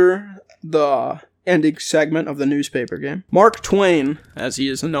 Under the ending segment of the newspaper game. Mark Twain, as he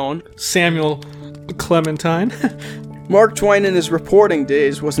is known. Samuel Clementine. Mark Twain in his reporting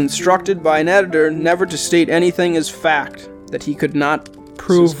days was instructed by an editor never to state anything as fact that he could not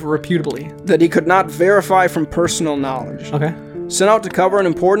Prove reputably. that he could not verify from personal knowledge. Okay. Sent out to cover an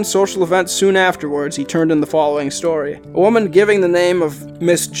important social event soon afterwards, he turned in the following story. A woman giving the name of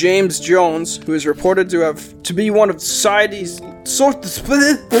Miss James Jones, who is reported to be one of society's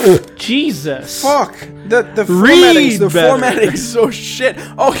Jesus. Fuck. The Read formatting's so shit.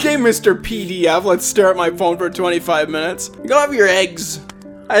 Okay, Mr. PDF, let's stare at my phone for 25 minutes. Go have your eggs.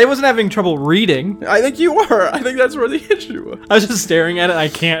 I wasn't having trouble reading. I think you were. I think that's where the issue was. I was just staring at it. I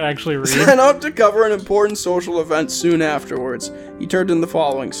can't actually read. Sent out to cover an important social event soon afterwards, he turned in the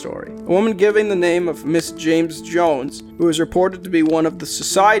following story. A woman giving the name of Miss James Jones, who is reported to be one of the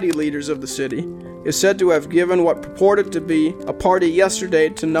society leaders of the city, is said to have given what purported to be a party yesterday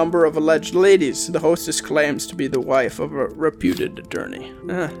to a number of alleged ladies. The hostess claims to be the wife of a reputed attorney.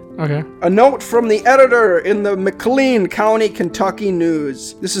 Okay. A note from the editor in the McLean County, Kentucky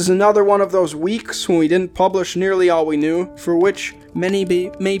News. This is another one of those weeks when we didn't publish nearly all we knew, for which many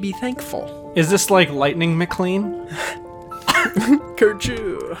may be thankful. Is this like Lightning McLean?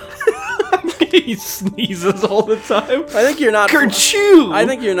 Kerchoo. He sneezes all the time. I think you're not. Kerchoo! I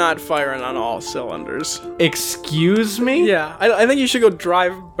think you're not firing on all cylinders. Excuse me? Yeah, I think you should go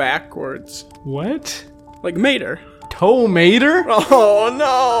drive backwards. What? Like Mater. Toe Mater? Oh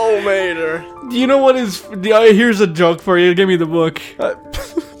no, Mater. Do you know what is... here's a joke for you. Give me the book.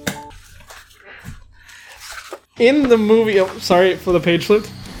 In the movie... Oh, sorry for the page flip.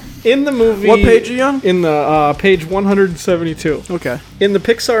 In the movie... What page are you on? In the page 172. Okay. In the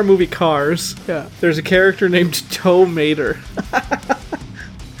Pixar movie Cars, Yeah. there's a character named Toe Mater.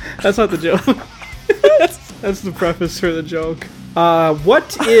 That's not the joke. That's the preface for the joke.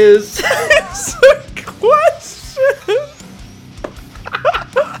 What is... It's a question.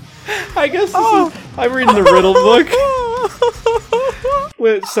 I guess this is... I'm reading the riddle book.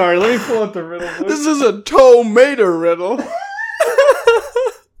 Wait, sorry, let me pull out the riddle book. This is a Toe Mater riddle.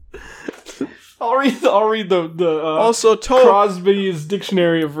 I'll read the Also, Toe... Crosby's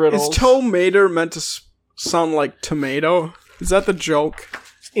Dictionary of Riddles. Is Toe Mater meant to sound like tomato? Is that the joke?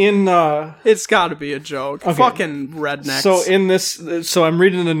 In It's gotta be a joke. Okay. Fucking rednecks. so in this, so I'm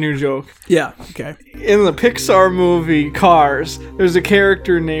reading a new joke. Yeah, okay. In the Pixar movie Cars, there's a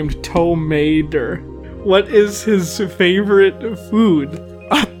character named Toe Mater. What is his favorite food?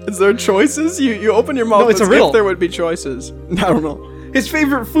 Is there choices? You open your mouth No, it's as a riddle. if there would be choices. I don't know. His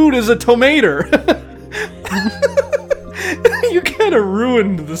favorite food is a tomato. You kind of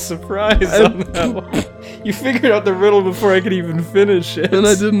ruined the surprise on that one. You figured out the riddle before I could even finish it. And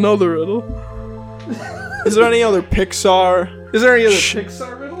I didn't know the riddle. Is there any other Pixar, Is there any other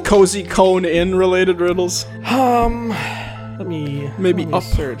Pixar riddle? Cozy Cone Inn related riddles? Let me Maybe Up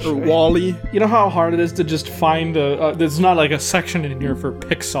search. or Wall-E? You know how hard it is to just find a... there's not like a section in here for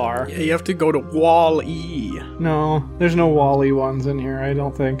Pixar. Yeah, you have to go to Wall-E. No, there's no Wall-E ones in here, I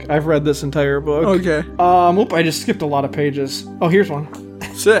don't think. I've read this entire book. Okay. Oop, I just skipped a lot of pages. Oh, here's one.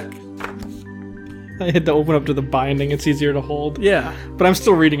 Sick. I had to open up to the binding, it's easier to hold. Yeah. But I'm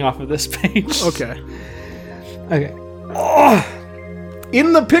still reading off of this page. Okay. Okay. Oh,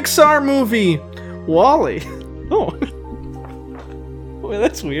 in the Pixar movie, Wall-E. Oh. Wait,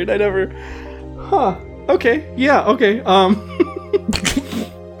 that's weird. I never... Huh. Okay. Yeah, okay.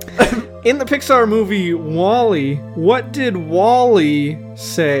 In the Pixar movie Wall-E, what did Wall-E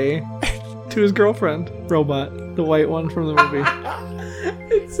say to his girlfriend? Robot. The white one from the movie.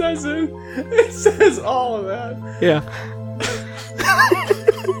 It says all of that. Yeah.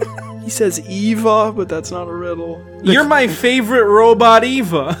 He says Eva, but that's not a riddle. You're my favorite robot,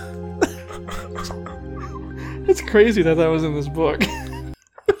 Eva. It's crazy that was in this book.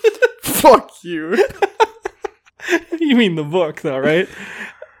 Fuck you. You mean the book, though, right?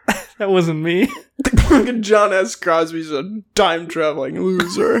 That wasn't me. Fucking John S. Crosby's a time-traveling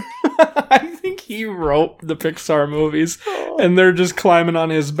loser. I think he wrote the Pixar movies, and they're just climbing on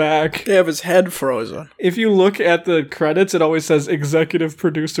his back. They have his head frozen. If you look at the credits, it always says executive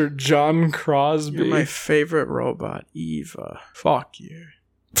producer John Crosby. You're my favorite robot, Eva. Fuck you.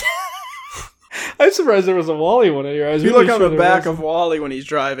 I'm surprised there was a Wall-E one in here. I was If you really look on sure the there back was. of Wall-E when he's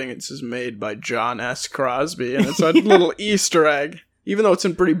driving, it says made by John S. Crosby, and it's a little Easter egg. Even though it's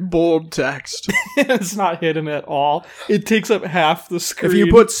in pretty bold text. It's not hidden at all. It takes up half the screen. If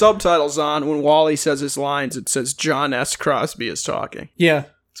you put subtitles on, when Wall-E says his lines, it says John S. Crosby is talking. Yeah.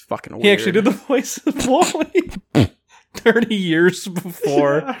 It's fucking weird. He actually did the voice of Wall-E 30 years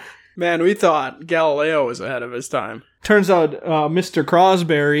before. Yeah. Man, we thought Galileo was ahead of his time. Turns out Mr.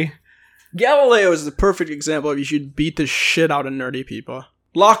 Crosby Galileo is the perfect example of you should beat the shit out of nerdy people.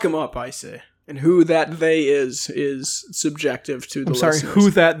 Lock him up, I say. And who that they is subjective to the listeners. Who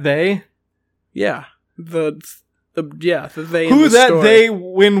that they? Yeah. The they Who in the that story. they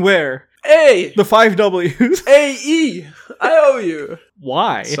win where? A! The 5 W's. A-E! I owe you.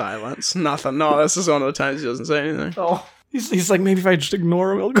 Why? Silence. Nothing. No, this is one of the times he doesn't say anything. Oh. He's like, maybe if I just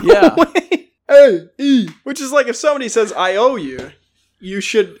ignore him, it'll go Yeah. away. A-E! Which is like if somebody says, I owe you,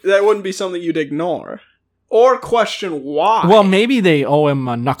 that wouldn't be something you'd ignore. Or question why. Well, maybe they owe him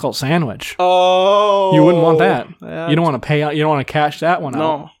a knuckle sandwich. Oh. You wouldn't want that. You don't want to pay out. You don't want to cash that one out.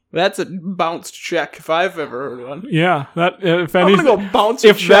 No. That's a bounced check if I've ever heard one. Yeah, that if I'm anything, gonna go bounce a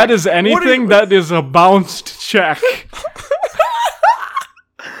if check. that is anything, that is a bounced check.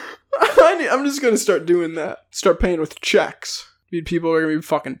 I'm just gonna start doing that. Start paying with checks. People are gonna be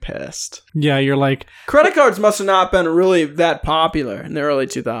fucking pissed. Yeah, you're like Credit cards must have not been really that popular in the early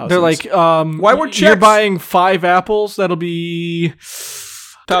 2000s. they're like, why were checks? You're buying 5 apples. That'll be.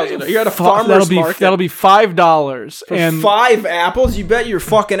 You're at a farmer's market. That'll be $5. For and 5 apples? You bet your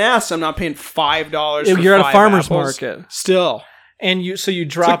fucking ass I'm not paying $5 for you're at a 5 farmer's apples. market. Still. And you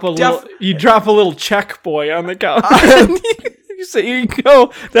drop like you drop a little check boy on the counter. You say, here you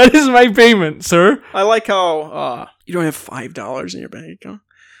go. That is my payment, sir. I like how you don't have $5 in your bank account.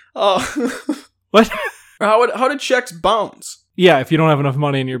 What? How did checks bounce? Yeah, if you don't have enough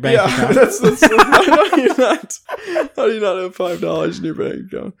money in your bank account. that's how do you not have $5 in your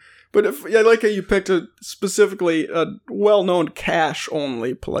bank account? But I like how you picked specifically a well-known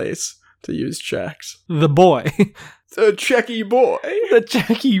cash-only place to use checks. The boy. A Checky boy. The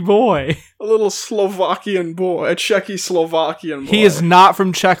Checky boy. A little Slovakian boy. A Czechoslovakian boy. He is not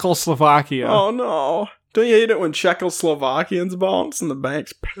from Czechoslovakia. Oh, no. Don't you hate it when Czechoslovakians bounce and the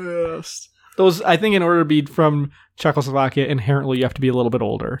bank's pissed? I think in order to be from Czechoslovakia, inherently you have to be a little bit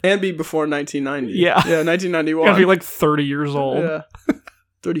older. And be before 1990. Yeah. Yeah, 1991. You gotta be like 30 years old. Yeah.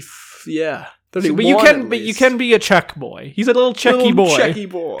 30, yeah. 31 But you can be a Czech boy. He's a little Checky boy. Checky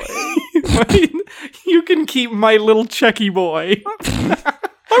boy. You can keep my little Checky boy. I'm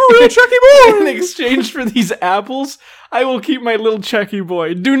a real Checky boy. In exchange for these apples, I will keep my little Checky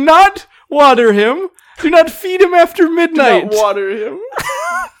boy. Do not water him. Do not feed him after midnight. Do not water him.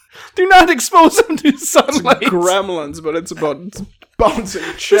 Do not expose him to sunlight. Gremlins, but it's about bouncing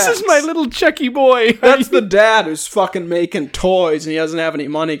checks. This is my little Checky boy. That's the dad who's fucking making toys and he doesn't have any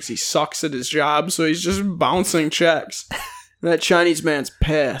money because he sucks at his job, so he's just bouncing checks. That Chinese man's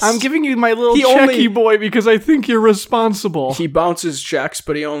pissed. I'm giving you my little Checky boy because I think you're responsible. He bounces checks,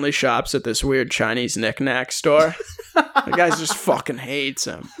 but he only shops at this weird Chinese knick-knack store. The guy just fucking hates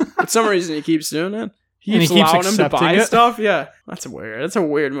him. For some reason, he keeps doing it. He keeps allowing him to buy stuff. Yeah, that's weird. That's a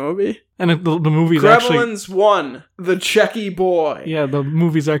weird movie. And the movie's Gremlins 1, The Checky Boy. Yeah, the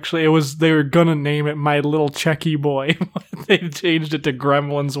movie's actually, they were gonna name it My Little Checky Boy. They changed it to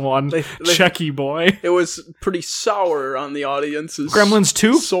Gremlins 1, Checky Boy. It was pretty sour on the audience's Gremlins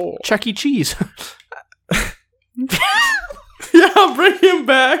 2, soul. Checky Cheese. Yeah, bring him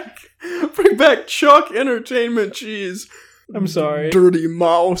back. Bring back Chuck Entertainment Cheese. I'm sorry. Dirty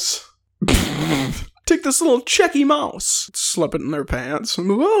mouse. Take this little Checky mouse. Slip it in their pants.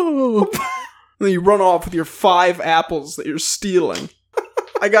 Whoa. And then you run off with your 5 apples that you're stealing.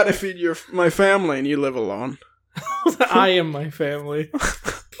 I gotta feed my family and you live alone. I am my family.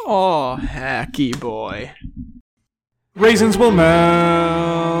 Oh, hacky boy. Raisins will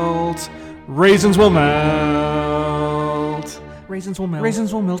melt. Raisins will melt. Raisins will melt.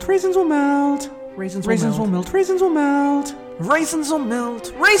 Raisins will melt. Raisins will melt. Raisins will melt. Raisins will melt. Raisins will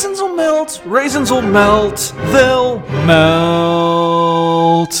melt. Raisins will melt. Raisins will melt. They'll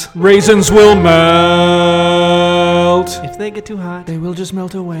melt. Raisins will melt. If they get too hot, they will just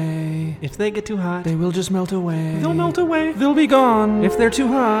melt away. If they get too hot, they will just melt away. They'll melt away. They'll be gone. If they're too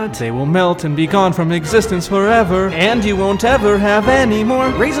hot, they will melt and be gone from existence forever. And you won't ever have any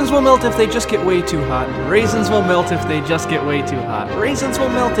more. Raisins will melt if they just get way too hot. Raisins will melt if they just get way too hot. Raisins will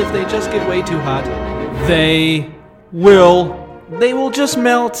melt if they just get way too hot. They will just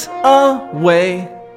melt away.